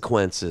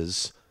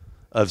consequences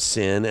of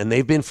sin, and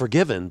they've been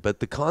forgiven, but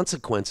the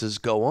consequences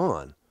go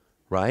on,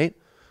 right?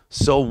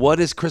 So what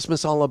is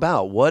Christmas all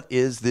about? What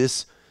is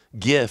this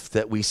gift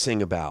that we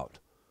sing about?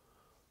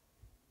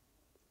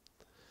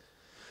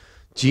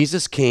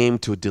 Jesus came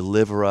to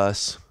deliver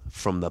us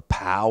from the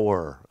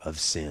power of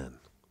sin,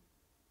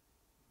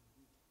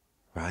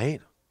 right?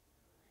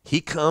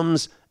 He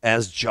comes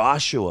as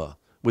Joshua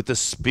with the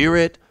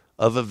spirit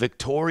of a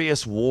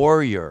victorious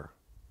warrior,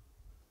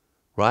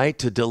 right?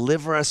 To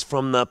deliver us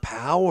from the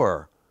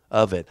power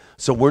of it.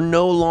 So we're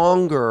no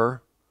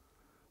longer,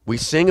 we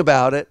sing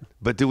about it,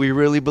 but do we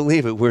really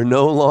believe it? We're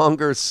no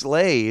longer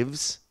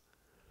slaves,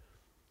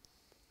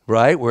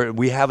 right?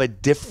 We have a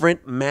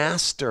different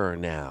master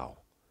now.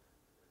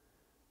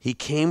 He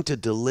came to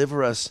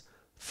deliver us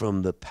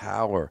from the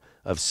power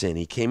of sin.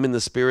 He came in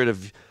the spirit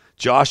of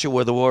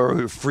Joshua, the warrior,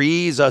 who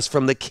frees us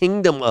from the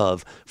kingdom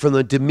of, from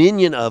the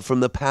dominion of, from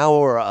the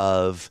power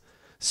of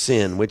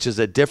sin, which is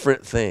a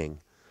different thing,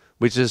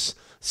 which is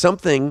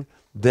something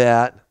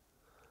that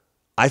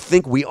I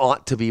think we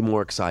ought to be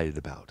more excited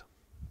about.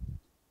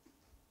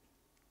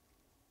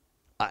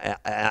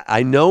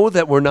 I know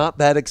that we're not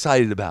that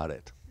excited about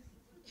it.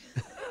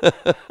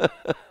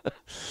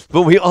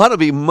 But we ought to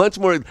be much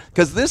more,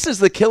 because this is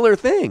the killer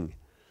thing.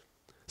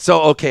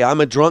 So, okay, I'm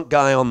a drunk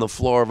guy on the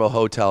floor of a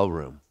hotel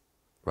room,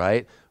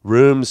 right?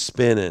 Room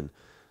spinning.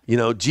 You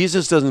know,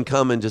 Jesus doesn't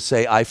come and just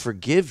say, I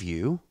forgive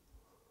you,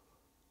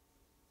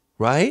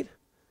 right?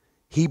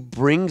 He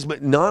brings,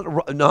 but not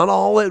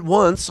all at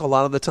once a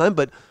lot of the time,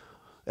 but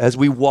as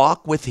we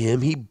walk with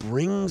him, he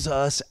brings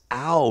us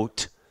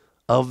out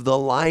of the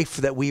life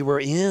that we were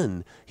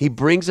in. He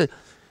brings it.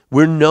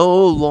 We're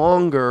no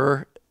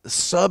longer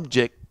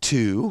subject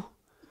to.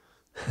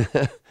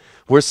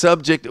 We're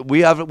subject.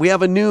 We have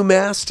a new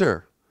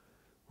master,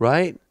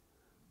 right?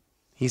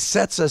 He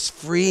sets us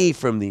free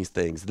from these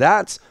things.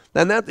 Isn't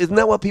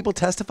that what people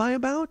testify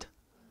about?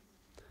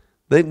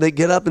 They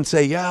get up and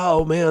say, yeah,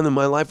 oh man, and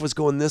my life was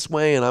going this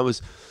way, and I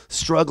was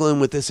struggling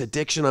with this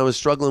addiction, I was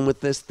struggling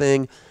with this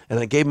thing, and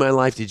I gave my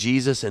life to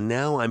Jesus, and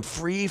now I'm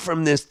free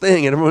from this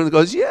thing. And everyone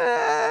goes,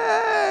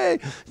 yay,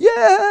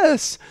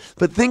 yes.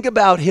 But think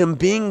about him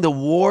being the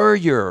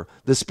warrior,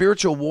 the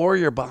spiritual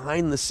warrior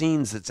behind the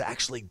scenes that's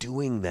actually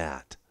doing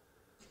that.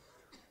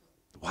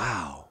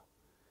 Wow.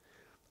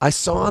 I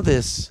saw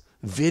this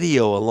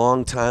video a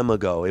long time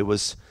ago. It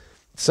was,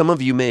 some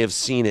of you may have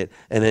seen it,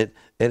 and it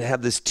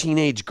had this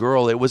teenage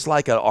girl. It was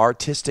like an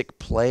artistic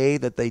play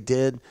that they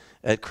did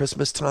at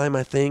Christmas time,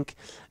 I think.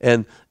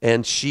 And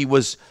she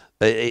was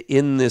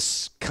in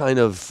this kind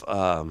of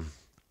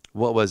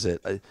what was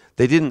it?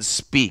 They didn't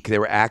speak. They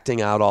were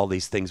acting out all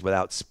these things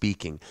without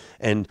speaking.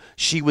 And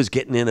she was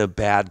getting in a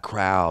bad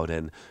crowd,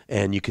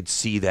 and you could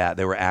see that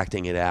they were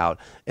acting it out.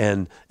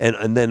 And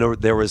then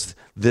there was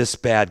this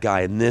bad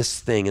guy and this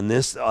thing and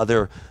this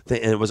other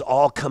thing, and it was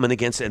all coming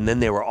against it. And then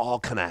they were all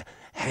kind of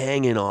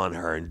hanging on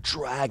her and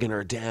dragging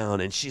her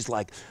down, and she's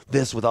like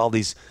this with all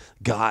these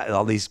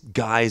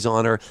guys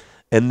on her.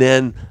 And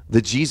then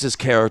the Jesus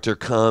character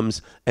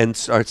comes and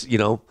starts,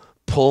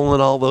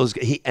 pulling all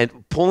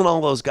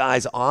those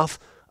guys off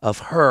of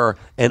her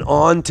and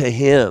onto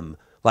him,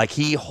 like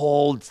he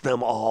holds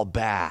them all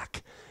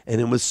back.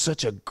 And it was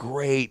such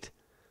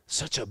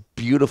a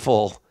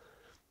beautiful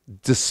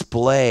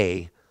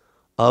display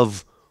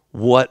of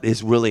what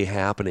is really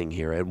happening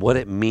here and what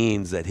it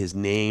means that his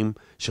name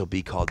shall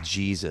be called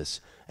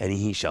Jesus, and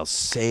he shall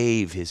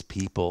save his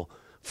people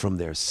from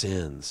their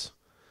sins.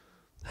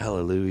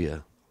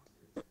 Hallelujah.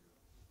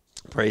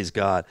 Praise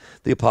God.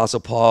 The Apostle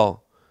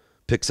Paul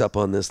picks up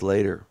on this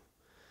later.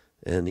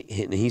 And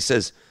he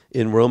says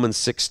in Romans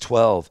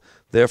 6:12,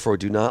 therefore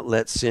do not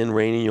let sin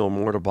reign in your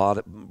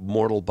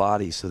mortal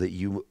body so that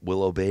you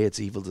will obey its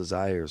evil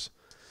desires.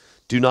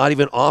 Do not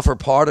even offer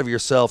part of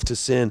yourself to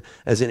sin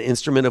as an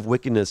instrument of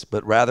wickedness,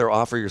 but rather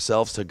offer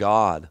yourselves to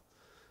God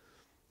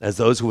as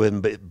those who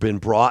have been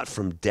brought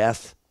from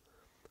death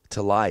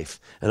to life,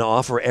 and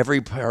offer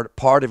every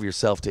part of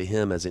yourself to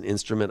him as an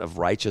instrument of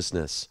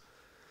righteousness.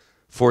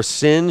 For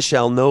sin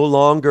shall no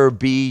longer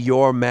be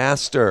your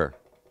master.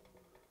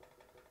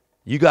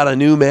 You got a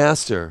new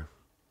master.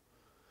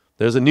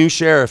 There's a new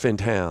sheriff in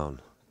town,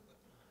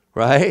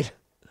 right?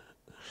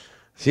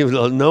 He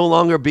will no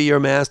longer be your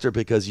master,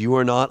 because you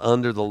are not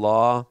under the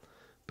law,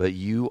 but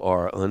you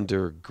are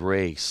under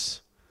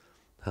grace.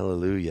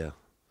 Hallelujah.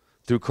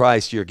 Through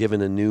Christ, you're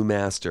given a new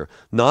master.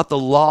 Not the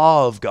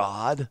law of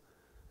God,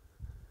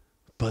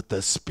 but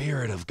the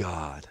Spirit of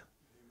God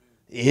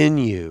in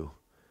you.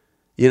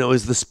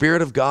 Is the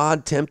Spirit of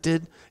God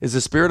tempted? Is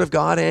the Spirit of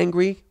God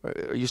angry?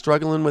 Are you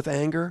struggling with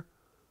anger?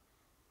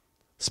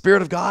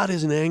 Spirit of God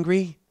isn't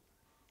angry,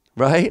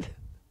 right?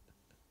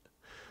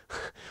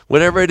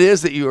 Whatever it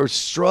is that you are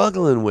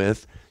struggling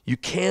with, you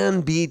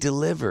can be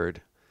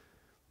delivered.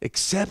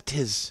 Accept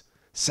his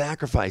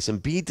sacrifice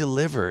and be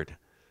delivered.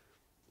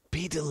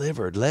 Be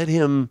delivered. Let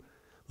him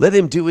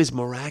do his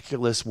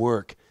miraculous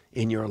work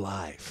in your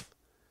life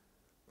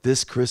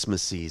this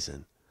Christmas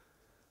season.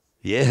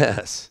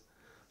 Yes.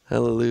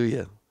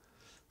 Hallelujah.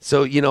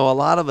 So, a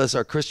lot of us,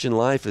 our Christian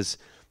life is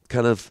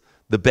kind of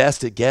the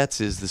best it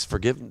gets is this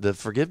the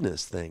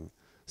forgiveness thing.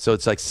 So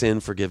it's like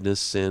sin,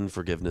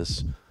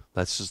 forgiveness.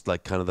 That's just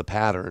like kind of the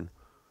pattern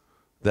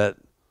that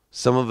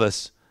some of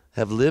us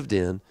have lived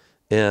in.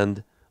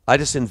 And I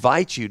just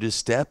invite you to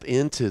step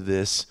into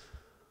this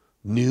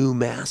new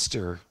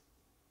master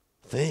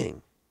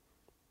thing,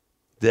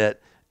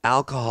 that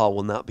alcohol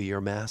will not be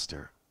your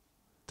master.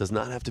 Does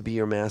not have to be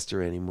your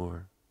master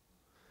anymore.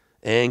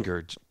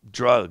 Anger,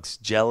 drugs,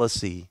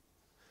 jealousy,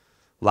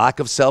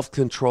 lack of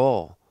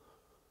self-control,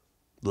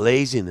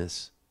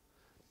 laziness,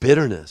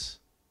 bitterness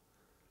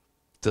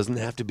doesn't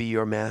have to be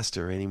your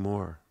master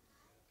anymore.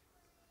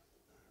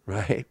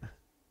 Right?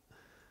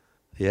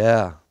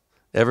 Yeah.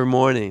 Every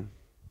morning,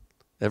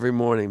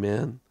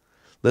 man,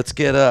 let's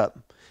get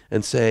up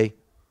and say,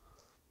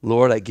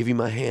 Lord, I give you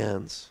my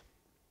hands.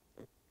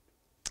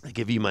 I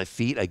give you my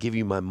feet. I give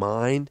you my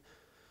mind.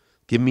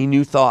 Give me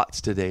new thoughts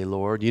today,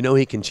 Lord.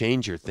 He can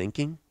change your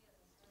thinking.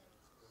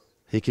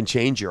 He can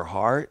change your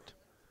heart.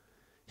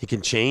 He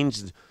can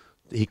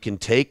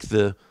take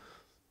the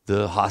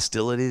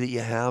hostility that you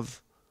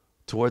have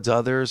towards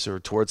others or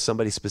towards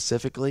somebody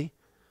specifically.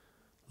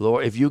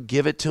 Lord, if you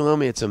give it to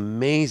him, it's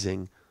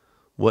amazing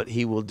what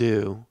he will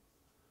do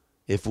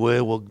if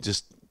we will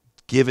just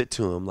give it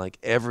to him like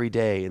every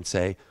day and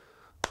say,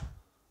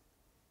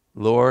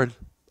 Lord,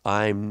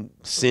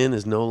 sin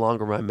is no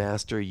longer my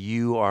master.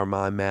 You are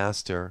my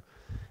master,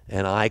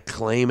 and I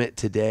claim it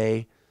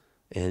today,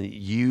 and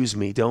use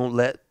me. Don't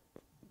let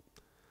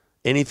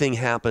anything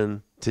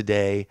happen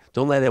today.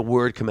 Don't let a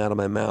word come out of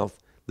my mouth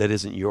that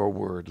isn't your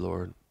word,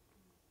 Lord.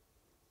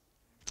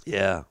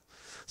 Yeah.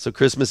 So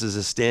Christmas is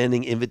a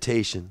standing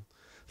invitation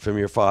from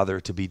your Father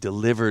to be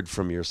delivered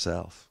from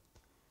yourself.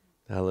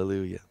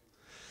 Hallelujah.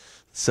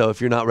 So if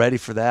you're not ready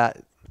for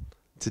that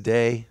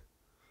today,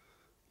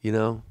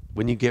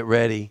 when you get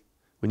ready,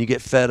 when you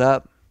get fed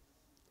up,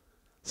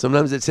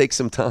 sometimes it takes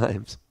some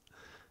time.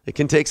 It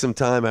can take some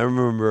time. I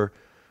remember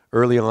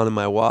early on in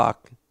my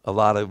walk, a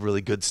lot of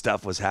really good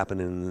stuff was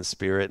happening in the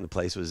spirit, and the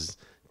place was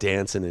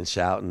dancing and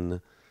shouting.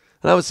 And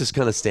I was just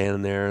kind of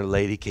standing there. A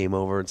lady came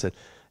over and said,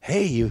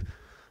 hey,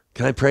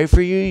 can I pray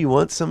for you? You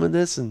want some of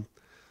this? And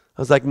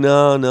I was like,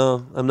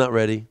 no, I'm not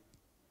ready.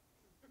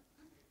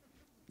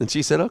 And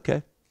she said,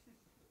 okay.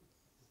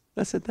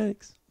 I said,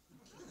 thanks.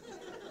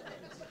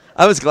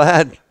 I was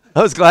glad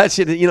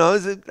she didn't,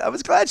 I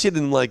was glad she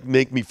didn't like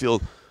make me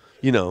feel,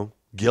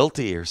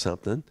 guilty or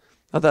something.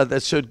 I thought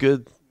that showed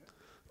good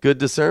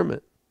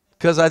discernment,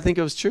 because I think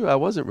it was true. I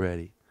wasn't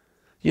ready.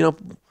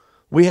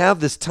 We have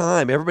this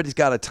time. Everybody's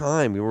got a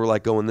time. We're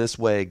like going this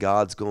way.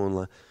 God's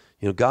going,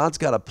 God's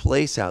got a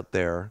place out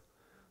there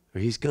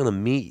where he's going to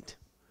meet.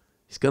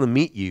 He's going to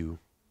meet you.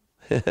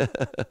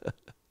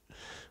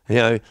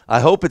 I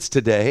hope it's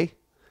today.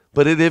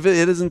 But if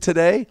it isn't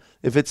today,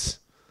 if it's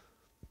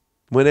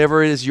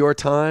whenever it is your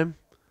time,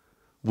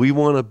 we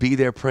want to be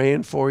there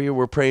praying for you.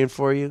 We're praying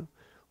for you.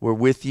 We're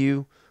with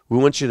you. We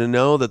want you to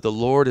know that the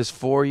Lord is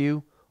for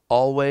you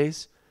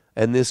always.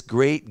 And this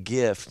great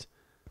gift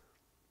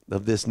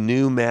of this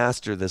new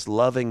master, this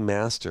loving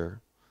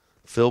master,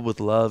 filled with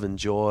love and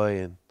joy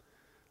and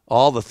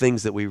all the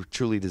things that we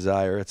truly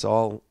desire, it's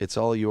all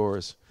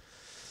yours.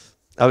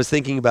 I was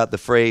thinking about the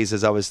phrase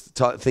as I was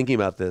thinking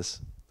about this,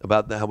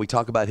 about how we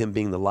talk about him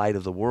being the light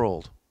of the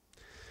world.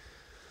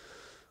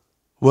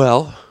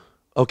 Well,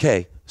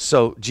 okay,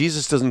 so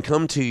Jesus doesn't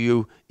come to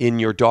you in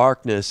your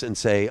darkness and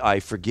say, I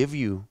forgive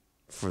you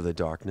for the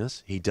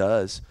darkness. He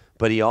does,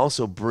 but he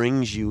also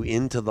brings you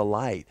into the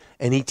light.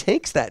 And he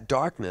takes that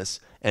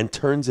darkness and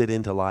turns it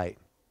into light,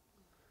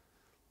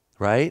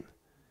 right?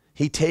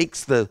 He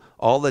takes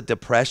all the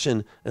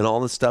depression and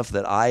all the stuff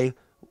that I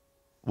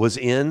was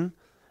in,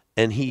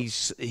 and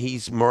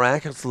he's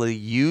miraculously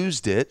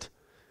used it.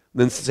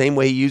 Then the same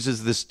way he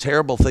uses this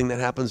terrible thing that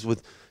happens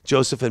with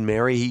Joseph and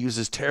Mary, he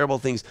uses terrible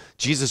things.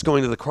 Jesus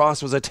going to the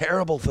cross was a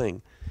terrible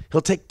thing.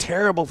 He'll take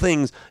terrible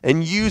things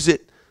and use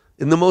it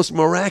in the most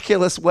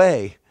miraculous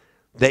way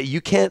that you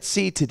can't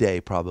see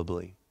today,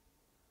 probably.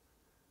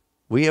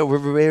 We're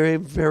very,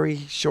 very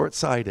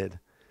short-sighted.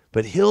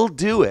 But he'll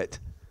do it.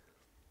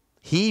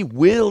 He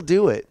will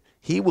do it.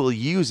 He will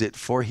use it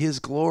for his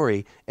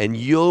glory, and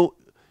you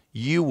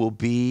will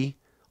be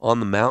on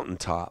the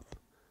mountaintop.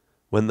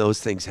 When those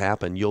things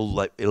happen,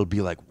 it'll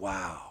be like,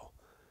 wow,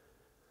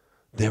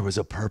 there was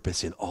a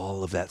purpose in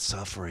all of that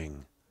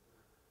suffering.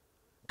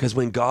 Because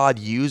when God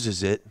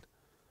uses it,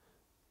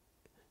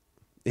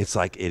 it's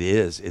like it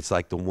is. It's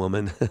like the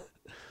woman,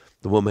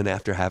 the woman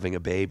after having a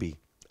baby.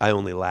 I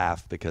only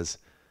laugh because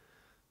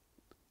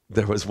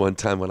there was one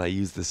time when I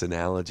used this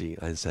analogy.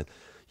 I said,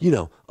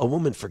 a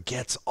woman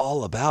forgets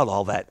all about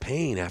all that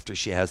pain after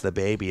she has the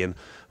baby. And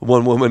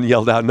one woman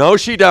yelled out, no,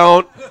 she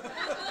don't.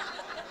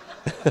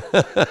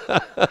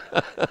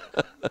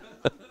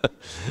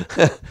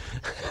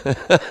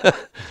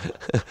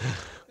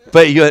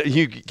 But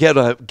you get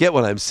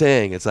what I'm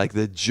saying. It's like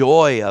the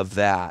joy of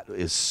that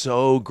is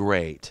so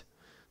great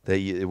that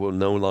it will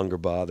no longer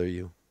bother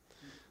you.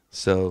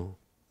 So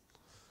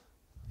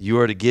you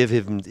are to give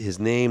him his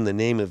name, the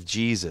name of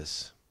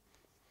Jesus,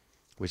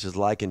 which is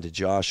likened to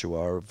Joshua,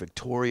 our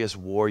victorious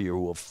warrior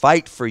who will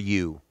fight for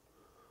you.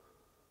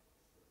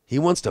 He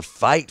wants to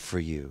fight for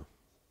you.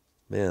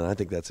 Man, I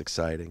think that's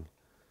exciting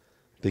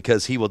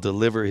because he will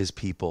deliver his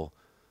people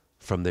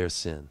from their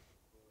sin.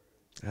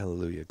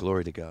 Hallelujah.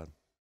 Glory to God.